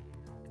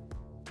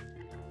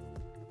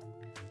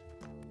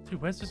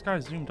 Dude, where's this guy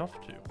zoomed off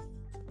to?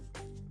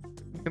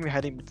 He can be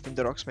hiding between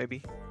the rocks,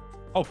 maybe.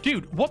 Oh,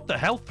 dude, what the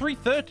hell?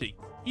 330.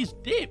 He's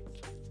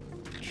dipped.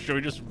 Should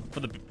we just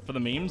for the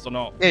memes or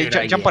not? Yeah,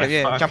 Dude, jump on him.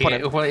 Yeah, fuck jump on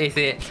it. him. What is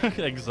it?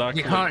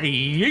 Exactly. You can't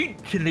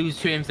yeet to lose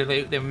to him to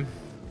loot them.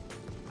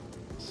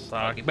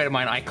 Sack. Bear in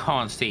mind, I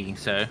can't see,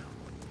 so.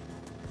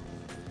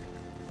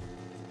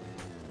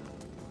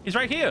 He's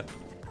right here.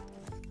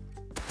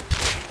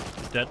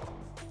 He's dead.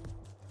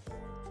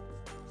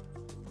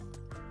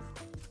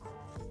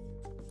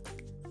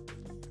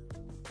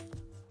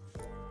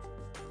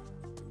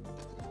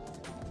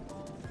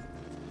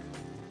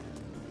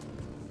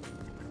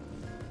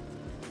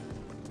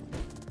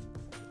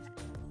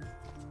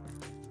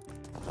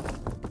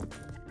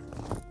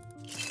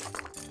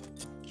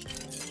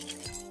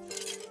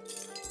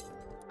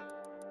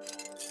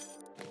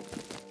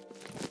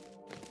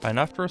 And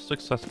after a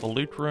successful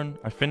loot run,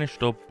 I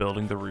finished up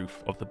building the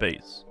roof of the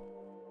base.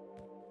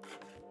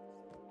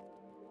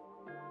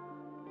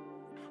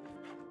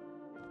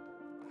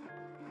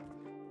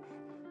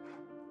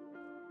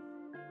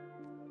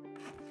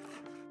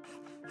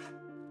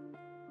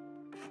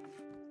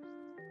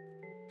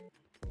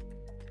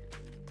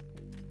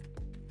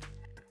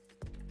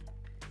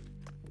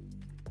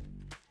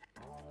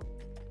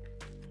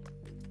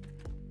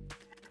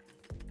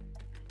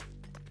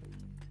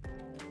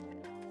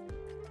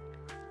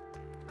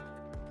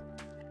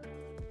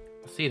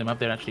 See them up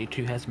there, actually,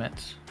 2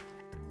 hazmats.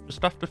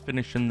 Just after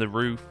finishing the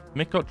roof,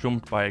 Mik got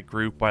jumped by a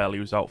group while he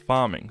was out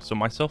farming, so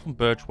myself and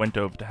Berch went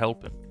over to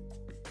help him.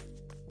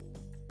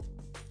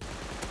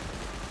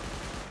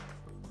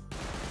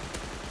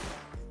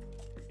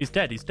 He's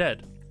dead. He's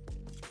dead.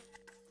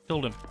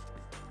 Killed him.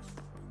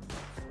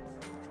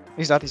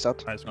 He's dead. He's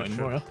dead. Nice, Not good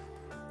anymore. shot.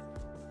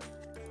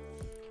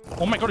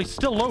 Oh my god, he's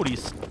still loaded.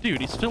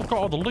 Dude, he's still got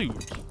all the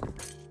loot.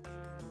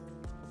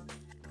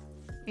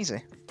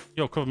 Easy.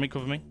 Yo, cover me,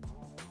 cover me.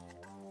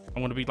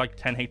 I'm gonna be like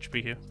 10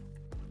 HP here.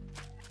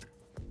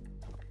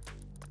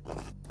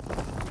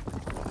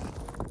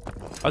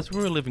 As we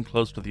were living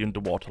close to the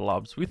underwater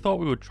labs, we thought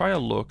we would try a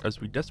look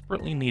as we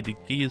desperately needed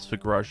gears for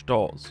garage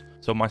doors.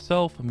 So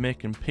myself,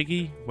 Mik and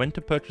Piggy went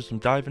to purchase some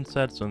diving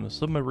sets on the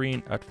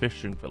submarine at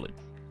Fishing Village.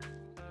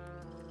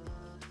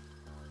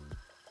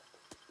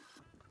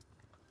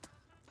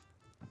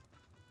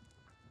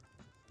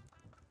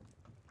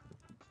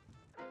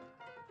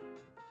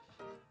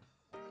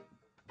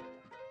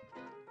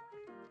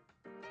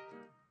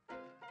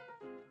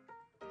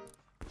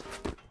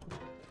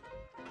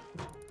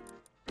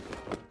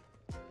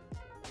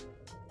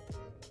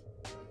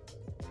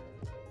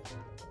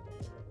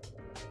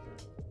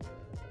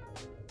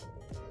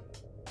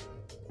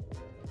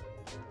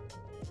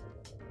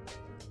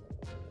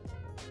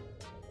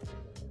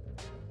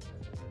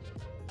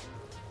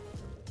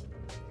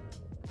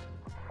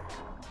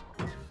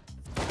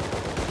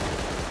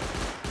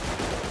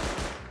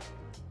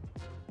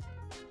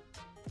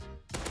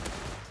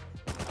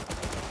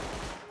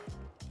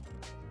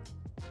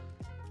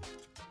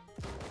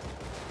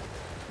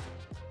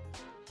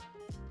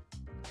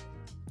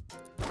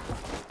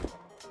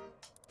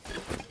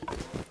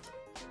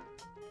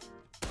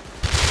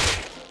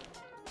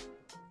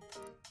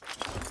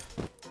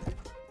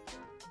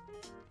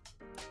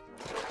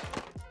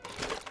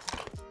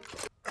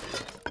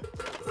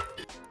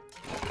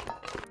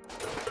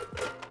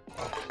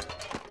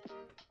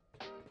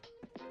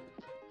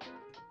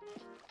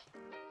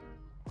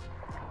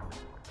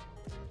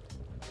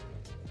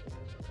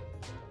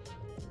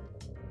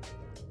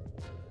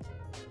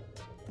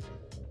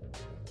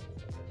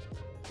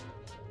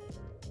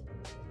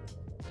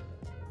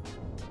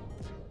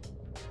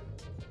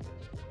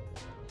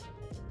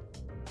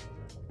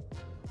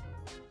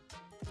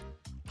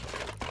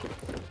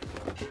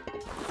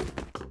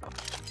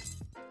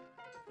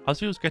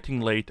 As it was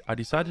getting late, I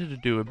decided to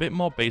do a bit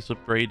more base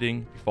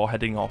upgrading before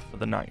heading off for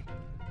the night.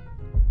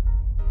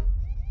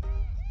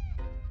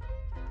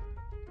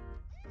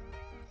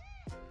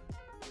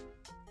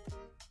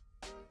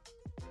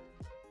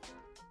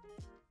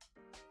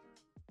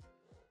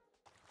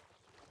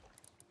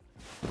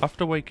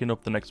 After waking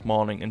up the next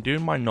morning and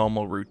doing my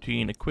normal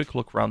routine, a quick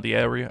look around the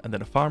area and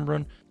then a farm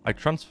run, I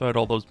transferred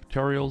all those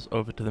materials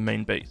over to the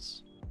main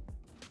base.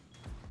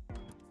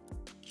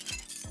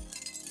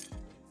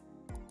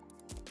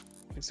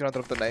 He's gonna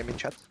drop the name in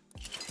chat.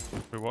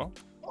 Wait, what?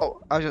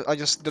 Oh, I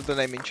just dropped the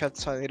name in chat,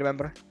 so I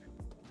remember.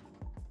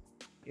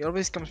 He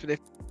always comes with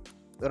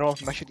a row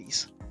of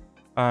machetes.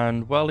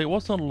 And well, it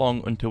wasn't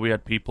long until we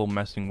had people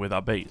messing with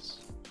our base.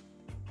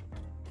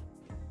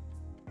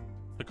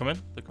 They're coming,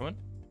 they're coming.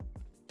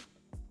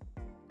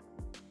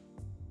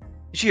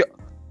 Geo.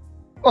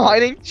 Oh,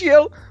 hiding.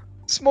 Geo.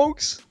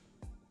 Smokes.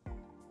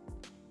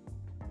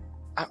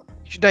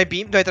 Should I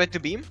beam? Do I try to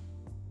beam?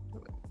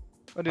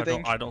 What do you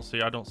think? I don't see.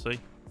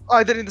 Oh,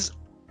 I didn't.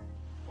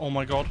 Oh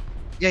my god.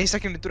 Yeah, he's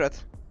stuck in the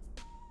turret.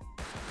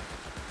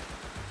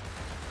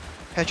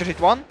 Headshot hit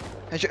one.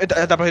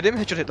 Headshot, double hit him.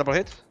 Headshot hit, double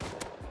hit.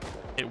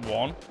 Hit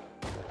one.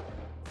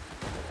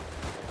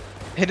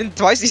 Hit him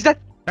twice. He's dead.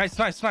 Nice,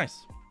 nice,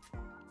 nice.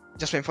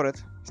 Just swim for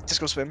it. Just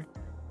go swim.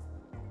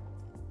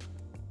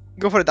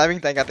 Go for the diving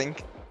tank, I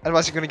think.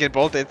 Otherwise you're gonna get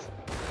bolted.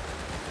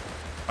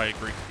 I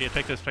agree. Here,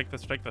 take this, take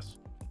this, take this.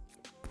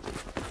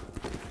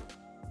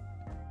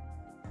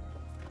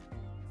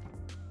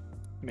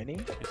 Mini?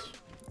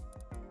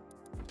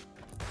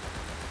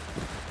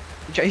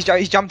 Yes.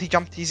 He's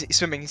jumped, he's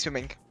swimming, he's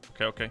swimming.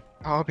 Okay, okay.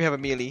 I hope you have a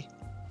melee.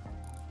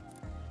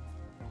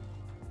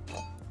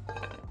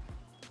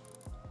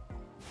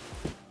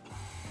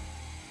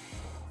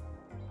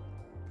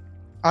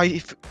 I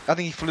think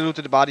he fully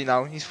looted the body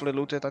now. He's fully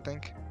looted, I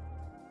think.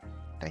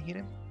 Did I hear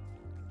him?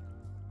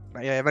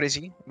 Yeah, where is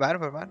he? Where?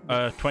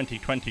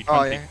 20.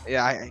 Oh,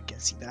 yeah, I can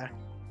see that.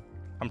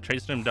 I'm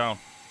chasing him down.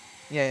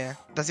 Yeah.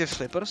 Does he have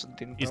slippers?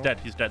 He's dead,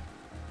 he's dead.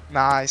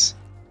 Nice.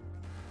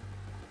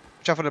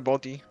 Watch out for the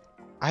body.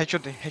 I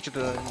headshot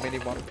the mini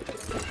one.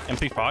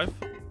 MP5?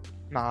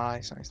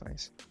 Nice.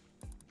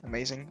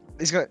 Amazing.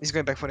 He's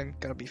going back for him.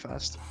 Gonna be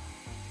fast.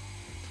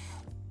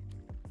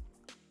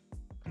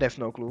 They have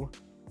no clue.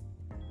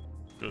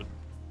 Good.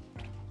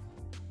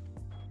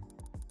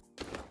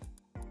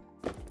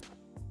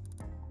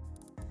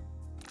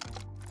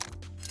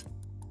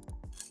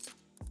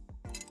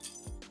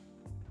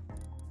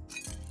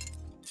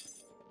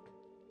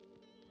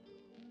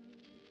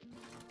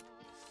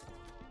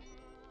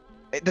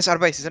 That's our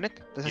base, isn't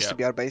it? That has Yeah. to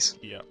be our base.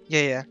 Yeah.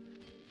 Yeah.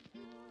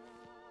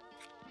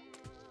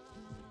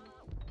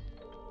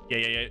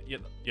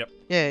 Yep.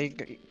 Yeah, you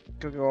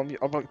go.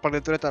 I'll plug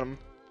the turret and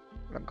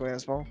I'm going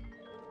as well.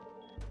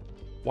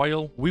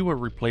 While we were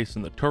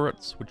replacing the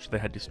turrets, which they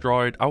had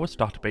destroyed, our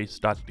starter base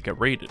started to get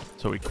raided,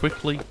 so we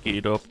quickly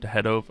geared up to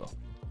head over.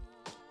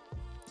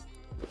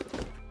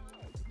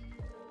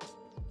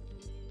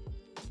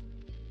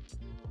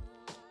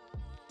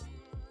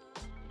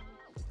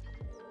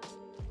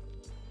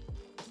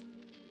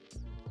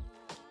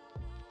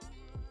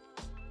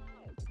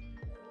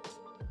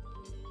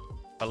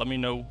 Let me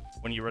know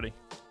when you're ready.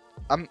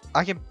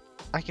 I can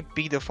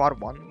be the far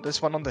one. There's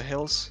one on the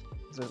hills.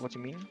 Is that what you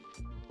mean?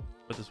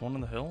 But there's one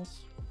in the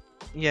hills?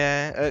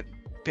 Yeah,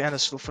 behind the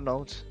sulfur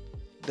node.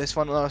 There's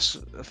one on us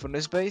for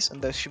this base,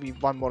 and there should be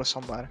one more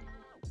somewhere.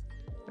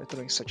 They're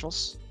throwing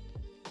satchels.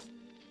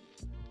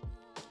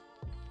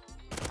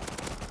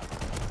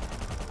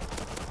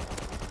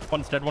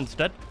 One's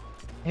dead.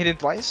 Hit him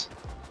twice.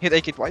 Hit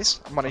AK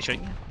twice. I'm managing.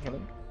 Okay. Heal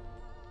him.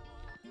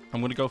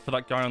 I'm gonna go for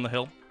that guy on the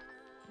hill.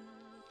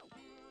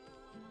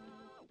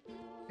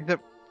 Is there...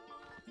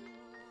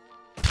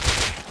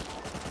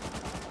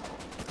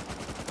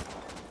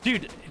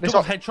 Dude, There's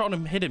double one- headshot on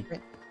him, hit him.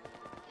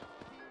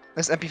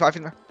 There's MP5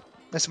 in there.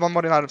 There's one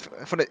more in our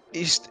for the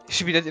east.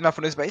 Should be dead enough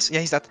for this base.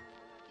 Yeah, he's dead.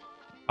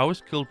 I was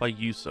killed by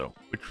Yuso,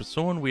 which was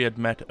someone we had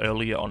met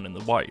earlier on in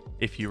the wipe,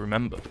 if you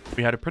remember.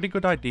 We had a pretty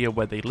good idea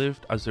where they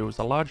lived, as there was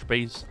a large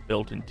base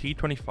built in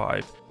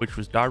T25, which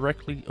was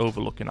directly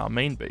overlooking our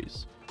main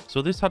base.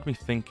 So this had me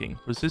thinking,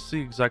 was this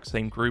the exact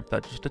same group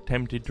that just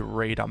attempted to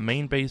raid our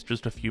main base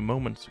just a few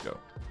moments ago?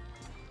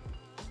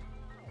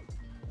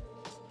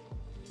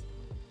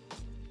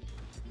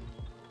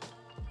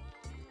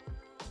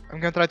 I'm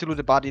gonna try to loot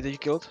the body that you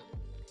killed.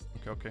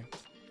 Okay.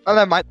 Oh,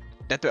 never mind.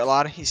 Dead to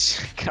LR. He's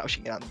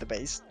crouching around the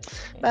base.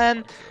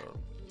 Man.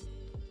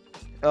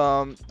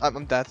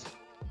 I'm dead.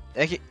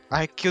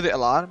 I killed the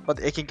LR, but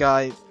the AK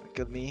guy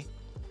killed me.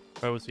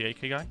 Where was the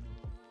AK guy?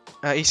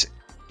 He's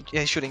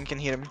shooting. You can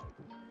hear him.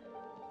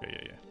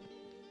 Yeah.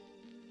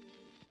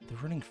 They're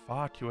running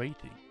far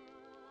 280.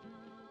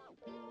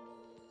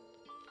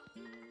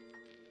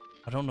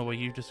 I don't know where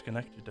you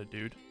disconnected it,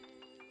 dude.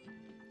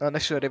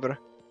 Next to the river.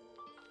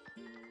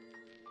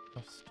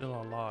 I'm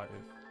still alive.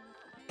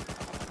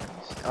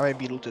 I might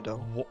be looted though.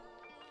 What?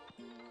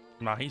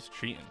 Nah, he's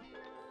cheating.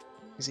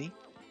 Is he?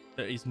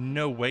 There is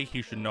no way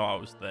he should know I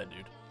was there,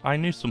 dude. I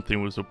knew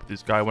something was up with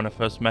this guy when I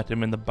first met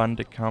him in the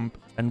bandit camp,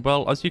 and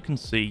well, as you can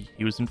see,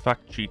 he was in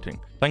fact cheating.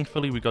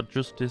 Thankfully we got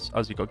justice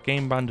as he got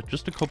game banned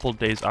just a couple of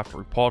days after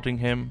reporting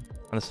him,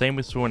 and the same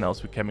with someone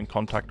else we came in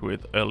contact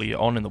with earlier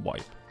on in the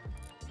wipe.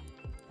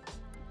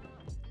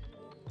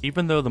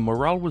 Even though the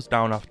morale was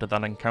down after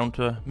that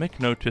encounter,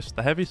 Mik noticed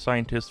the heavy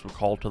scientists were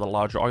called to the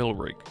large oil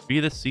rig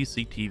via the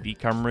CCTV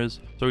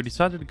cameras, so he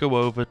decided to go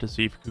over to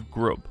see if he could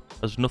grub,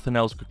 as nothing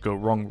else could go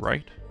wrong,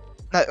 right?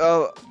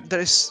 There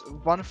is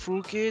one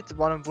full kit,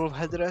 one wolf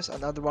headdress,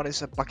 another one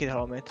is a bucket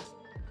helmet.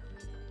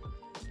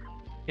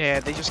 Yeah,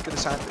 they just killed the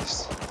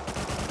scientist.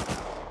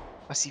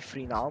 I see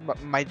 3 now,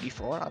 but might be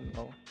 4, I don't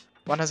know.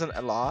 One has an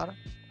LR,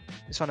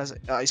 this one has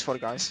is 4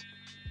 guys.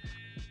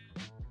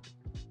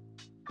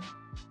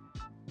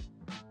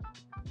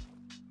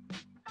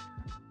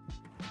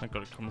 Thank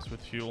god it comes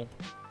with fuel.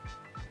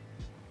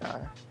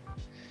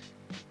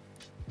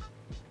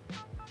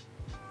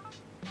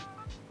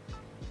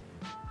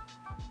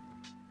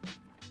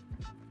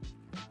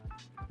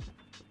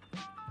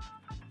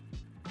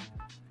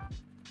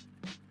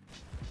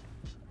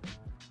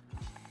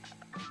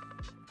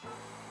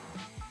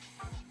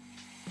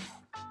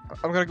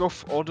 I'm gonna go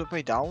all the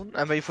way down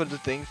and wait for the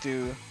thing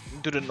to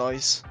do the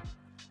noise.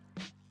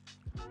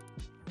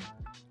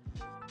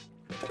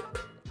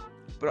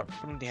 Put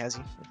on the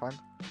hezzy, we're fine.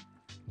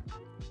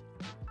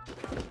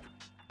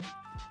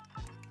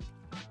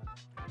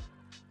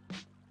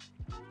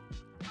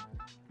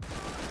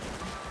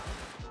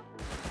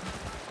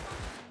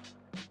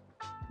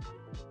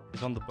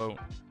 He's on the boat.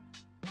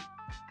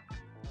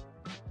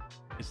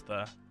 He's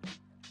there.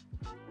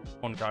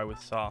 One guy with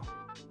SAR.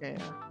 Yeah.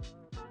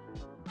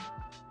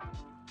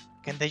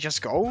 Can they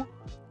just go?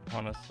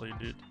 Honestly,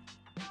 dude.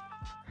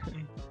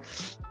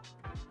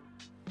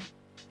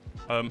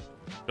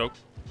 Go.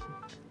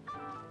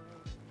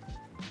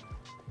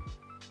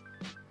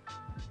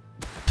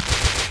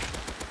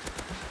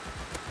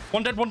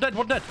 One dead, one dead,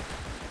 one dead!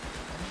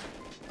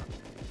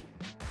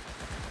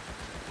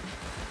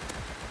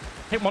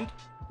 Hit one.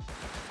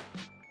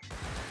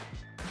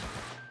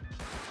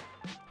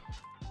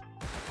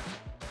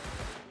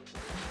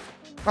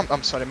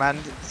 I'm sorry, man.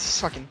 This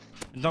is fucking...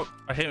 No,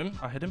 I hit him,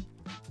 I hit him.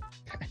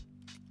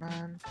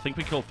 Man. I think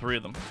we killed 3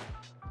 of them.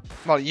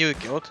 Well, you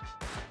killed.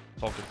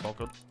 It's all good, it's all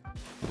good.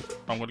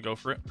 I'm gonna go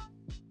for it.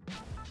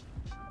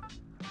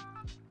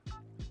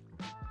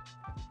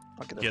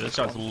 Okay, Yeah, this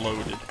guy's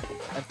loaded.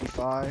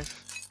 MP5.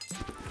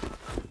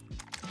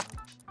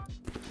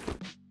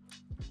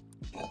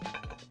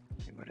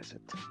 Where is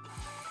it?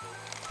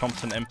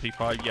 Thompson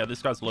MP5. Yeah,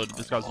 this guy's loaded,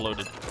 this guy's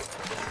loaded.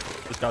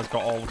 This guy's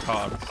got all the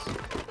cards.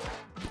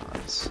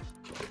 Nice.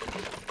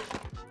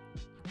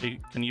 Hey,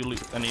 can you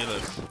loot any of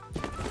this?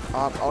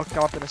 I'll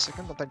come up in a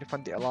second. I'm trying to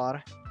find the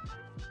LR.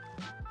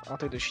 I'll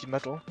take the sheet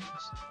metal.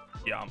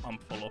 Yeah, I'm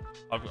full up.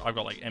 I've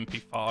got like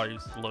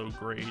MP5s, low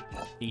grade,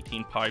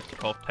 18 pipes,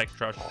 12 tech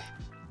trash,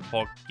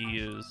 4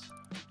 gears,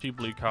 2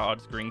 blue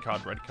cards, green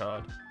card, red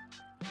card.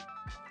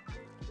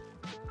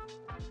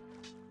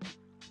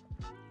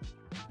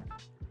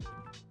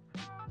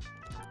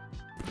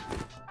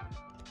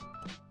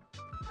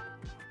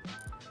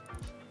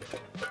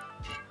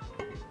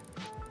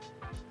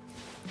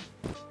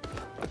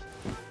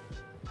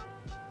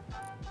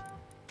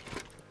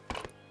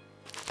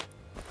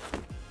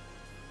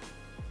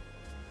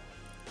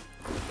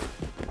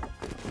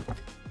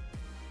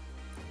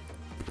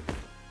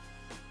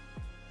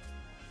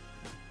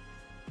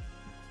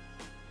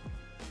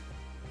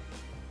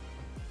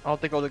 I'll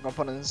take all the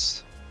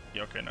components.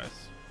 Yeah, okay,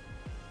 nice.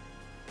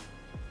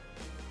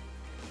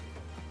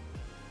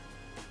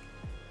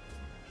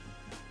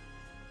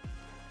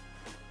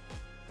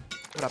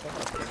 What happened?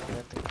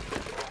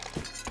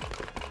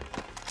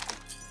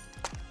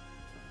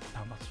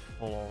 Damn, that's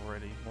full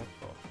already. What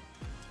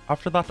the?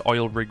 After that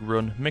oil rig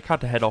run, Mik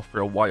had to head off for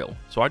a while,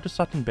 so I just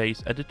sat in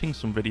base editing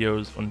some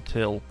videos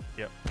until...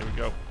 Yep, here we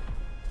go.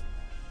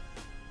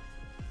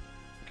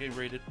 Okay,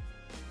 rated.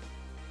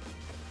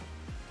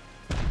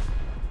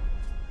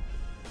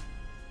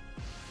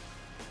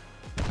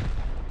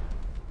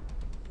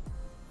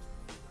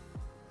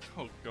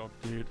 Oh god,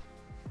 dude.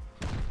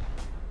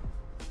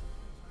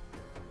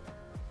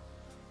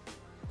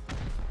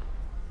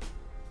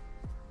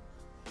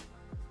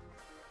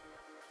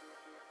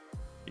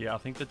 Yeah, I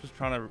think they're just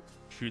trying to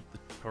shoot the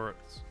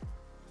turrets.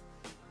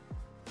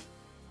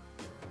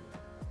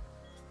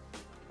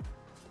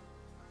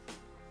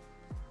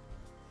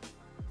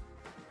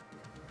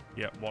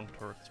 Yeah, one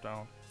turret's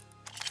down.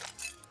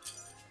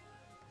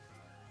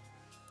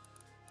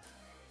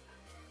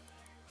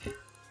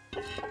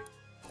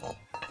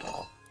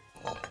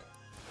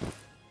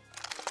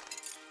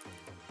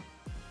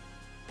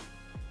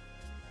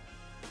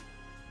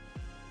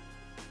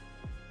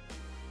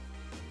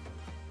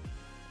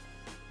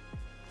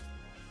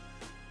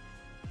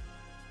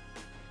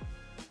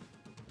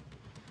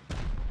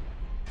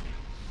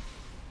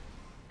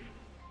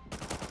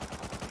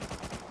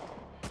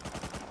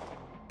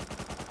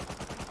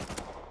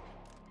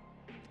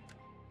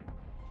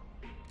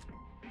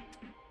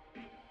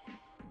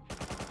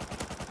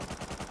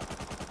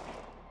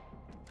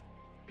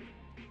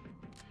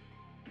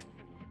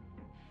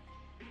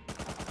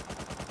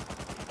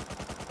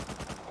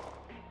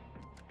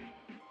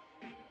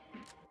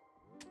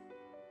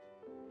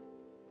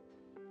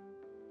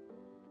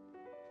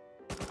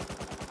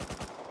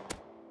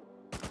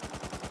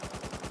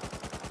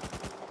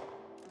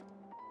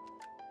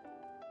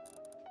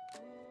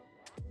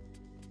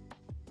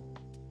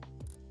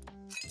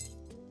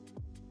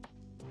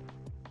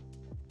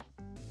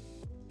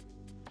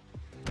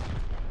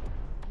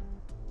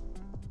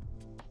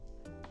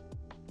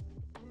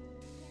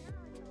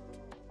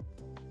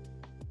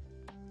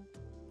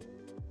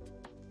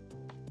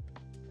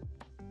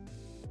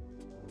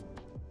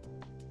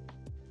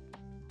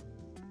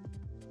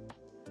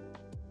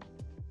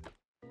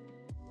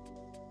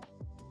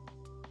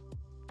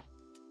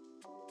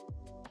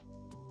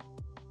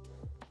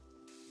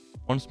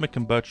 Once Mik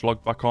and Berch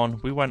logged back on,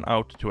 we went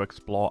out to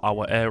explore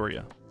our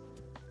area.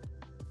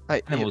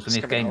 Hey, Animals in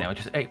this game now.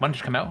 Hey, one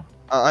just come out.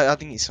 I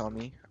think he saw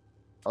me.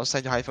 I was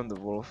trying to hide from the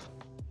wolf.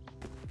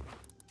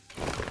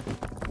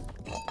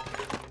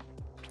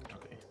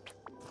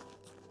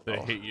 They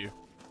hit you.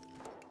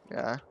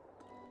 Yeah.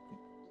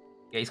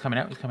 Yeah, he's coming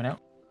out. He's coming out.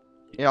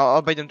 Yeah,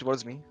 I'll bait them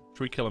towards me.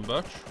 Should we kill him,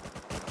 Berch?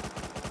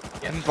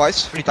 Yeah.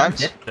 Twice, 3 times.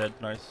 Dead. Dead,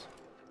 nice.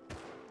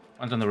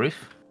 One's on the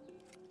roof.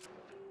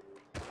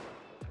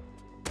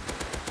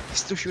 He's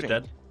still shooting.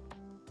 Dead.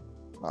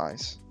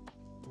 Nice.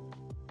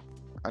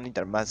 I need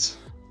their meds.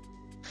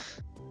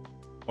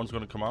 One's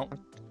gonna come out.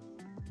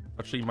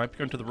 Actually, he might be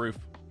going to the roof.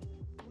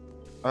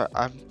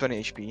 I'm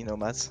 20 HP, no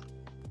meds.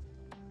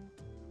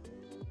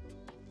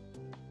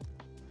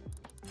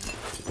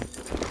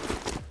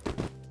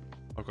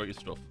 I've got your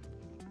stuff.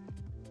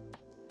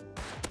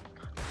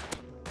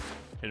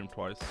 Hit him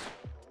twice.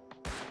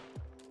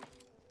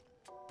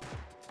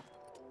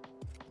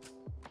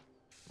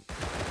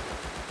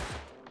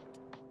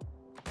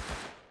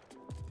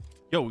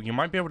 Yo, you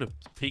might be able to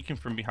peek him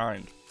from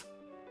behind.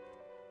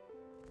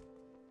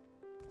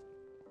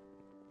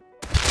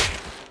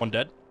 One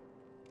dead.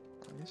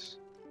 Nice.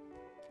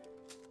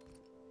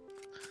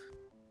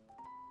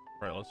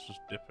 Right, let's just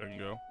dip and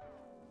go.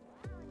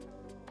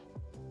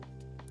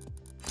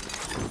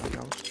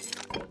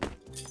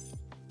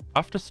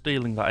 After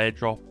stealing that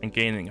airdrop and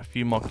gaining a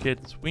few more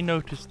kits, we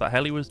noticed that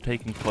heli was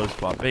taking close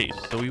to our base,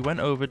 so we went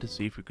over to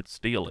see if we could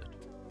steal it.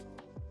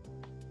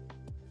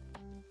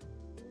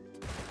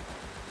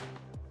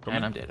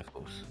 And I'm dead, of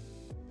course.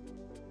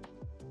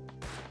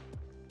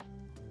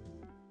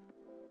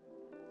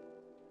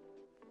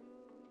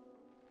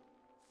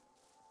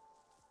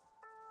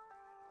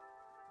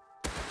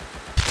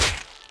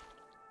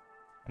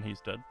 And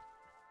he's dead.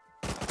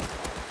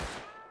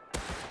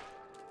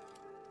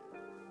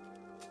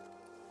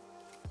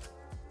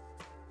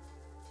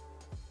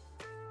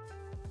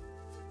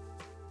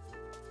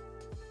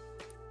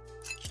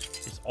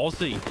 It's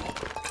Aussie.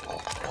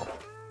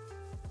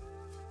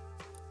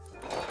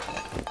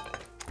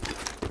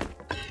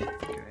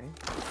 Okay.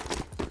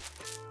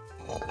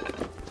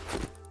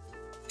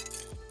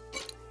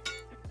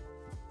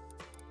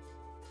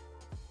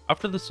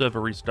 After the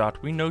server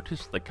restart, we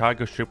noticed the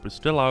cargo ship was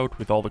still out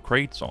with all the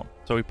crates on,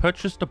 so we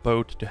purchased a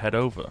boat to head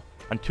over.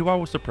 And to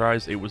our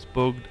surprise, it was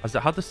bugged as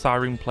it had the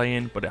siren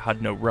playing but it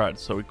had no red,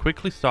 so we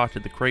quickly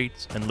started the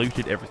crates and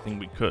looted everything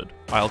we could.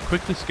 I'll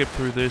quickly skip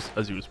through this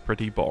as it was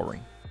pretty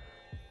boring.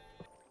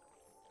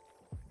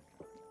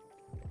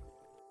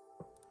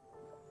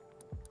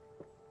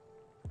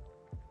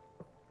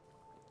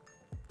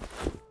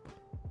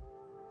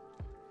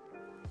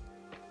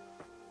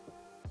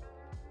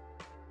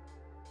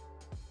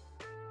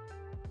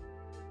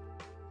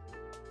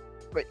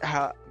 Wait,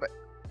 but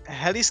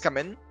heli's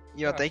coming.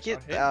 You Yeah, don't take it?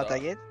 I hit I'll that.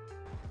 take it.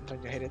 I'm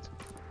trying to hit it.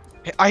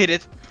 I hit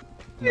it.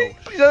 No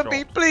Please help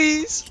me, shot.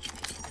 please.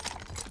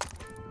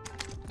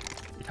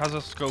 It has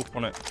a scope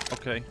on it.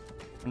 Okay.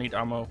 I need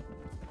ammo.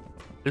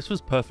 This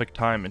was perfect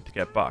timing to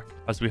get back,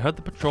 as we heard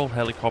the patrol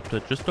helicopter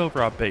just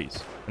over our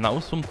base, and that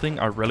was something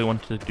I really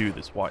wanted to do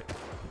this wipe.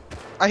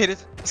 I hit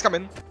it. He's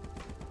coming.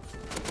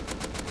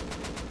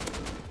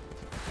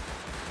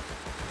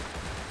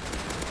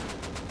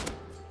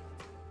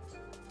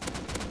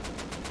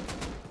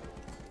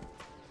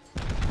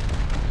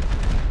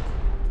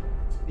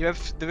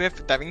 Do we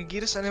have diving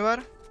gears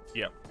anywhere?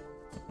 Yeah.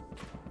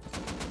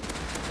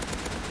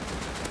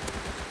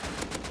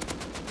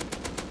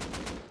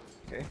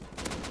 Okay.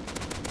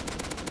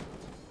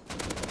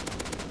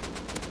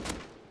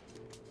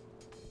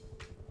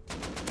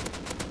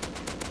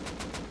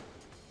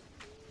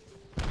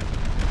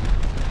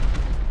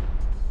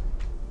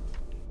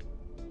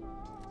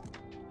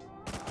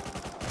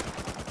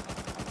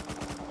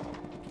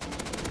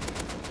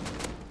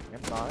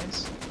 Yeah,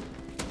 nice.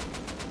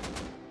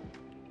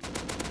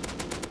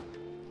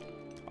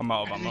 I'm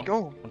out of Where did ammo. he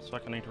go? 1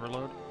 second, I need to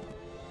reload.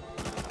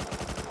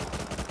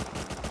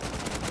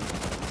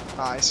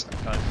 Nice.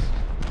 Nice.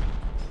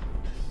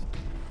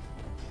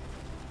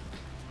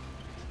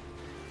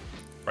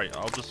 Right,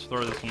 I'll just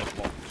throw this on the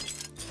floor.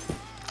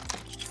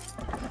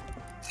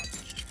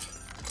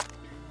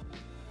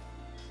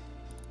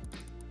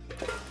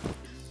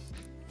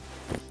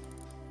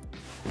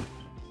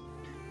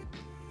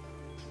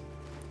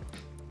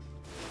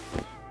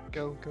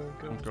 Go, go,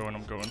 go. I'm going,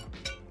 I'm going.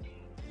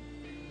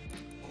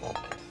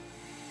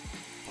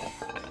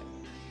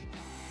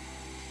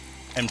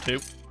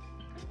 M2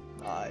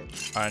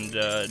 Nice.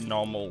 and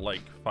normal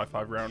like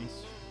 5.5 rounds.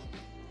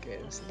 Okay,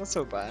 it's not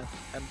so bad.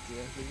 Empty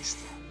at least.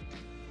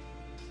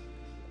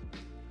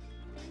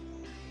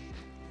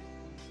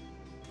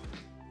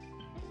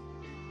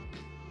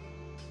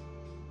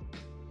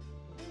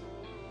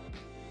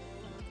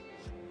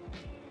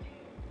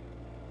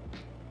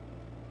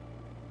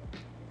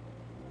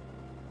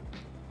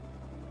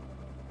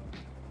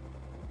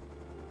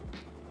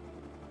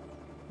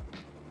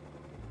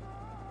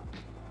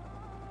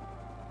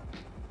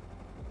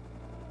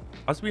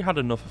 As we had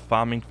enough of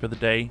farming for the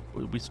day,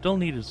 we still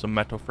needed some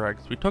metal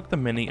frags. We took the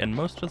mini and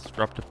most of the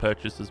scrap to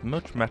purchase as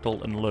much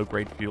metal and low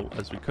grade fuel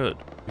as we could,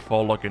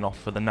 before logging off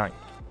for the night.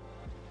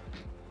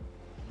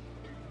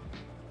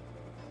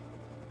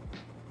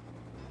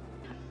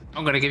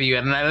 I'm gonna give you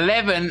an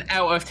 11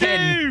 out of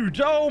 10.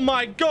 Dude! Oh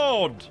my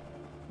god!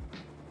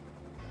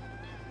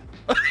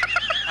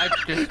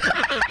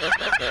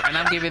 And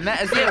I'm giving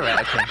that a 0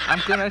 out of 10.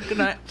 I'm gonna.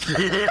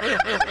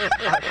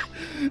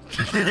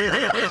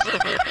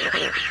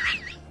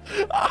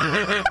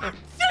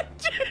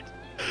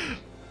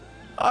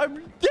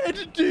 I'm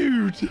dead,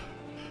 dude!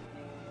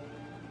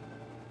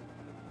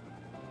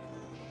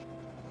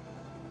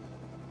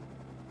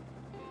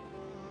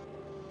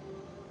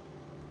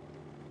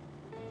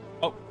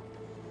 Oh,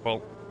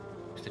 well,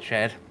 Mr.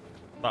 Chad.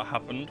 that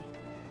happened.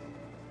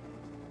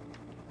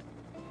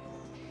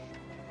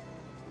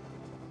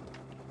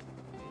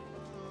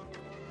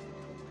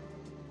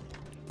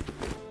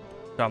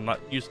 Damn, that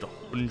used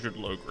 100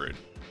 low grade.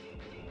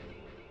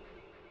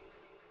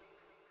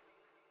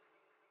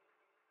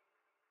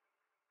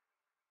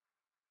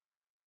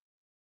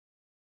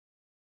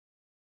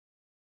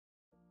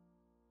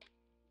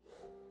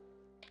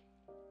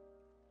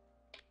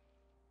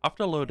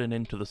 After loading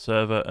into the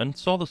server and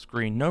saw the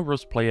screen no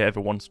Rust player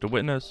ever wants to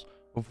witness,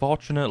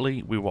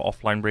 unfortunately we were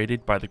offline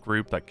raided by the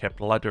group that kept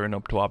laddering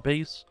up to our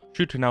base,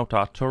 shooting out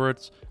our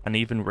turrets, and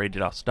even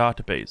raided our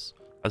starter base.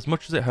 As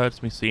much as it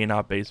hurts me seeing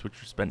our base, which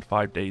we spent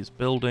 5 days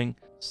building,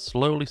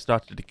 slowly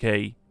start to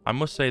decay, I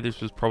must say this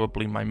was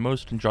probably my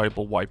most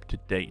enjoyable wipe to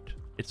date.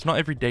 It's not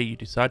every day you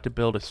decide to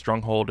build a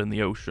stronghold in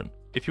the ocean.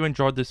 If you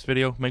enjoyed this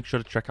video, make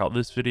sure to check out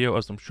this video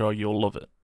as I'm sure you'll love it.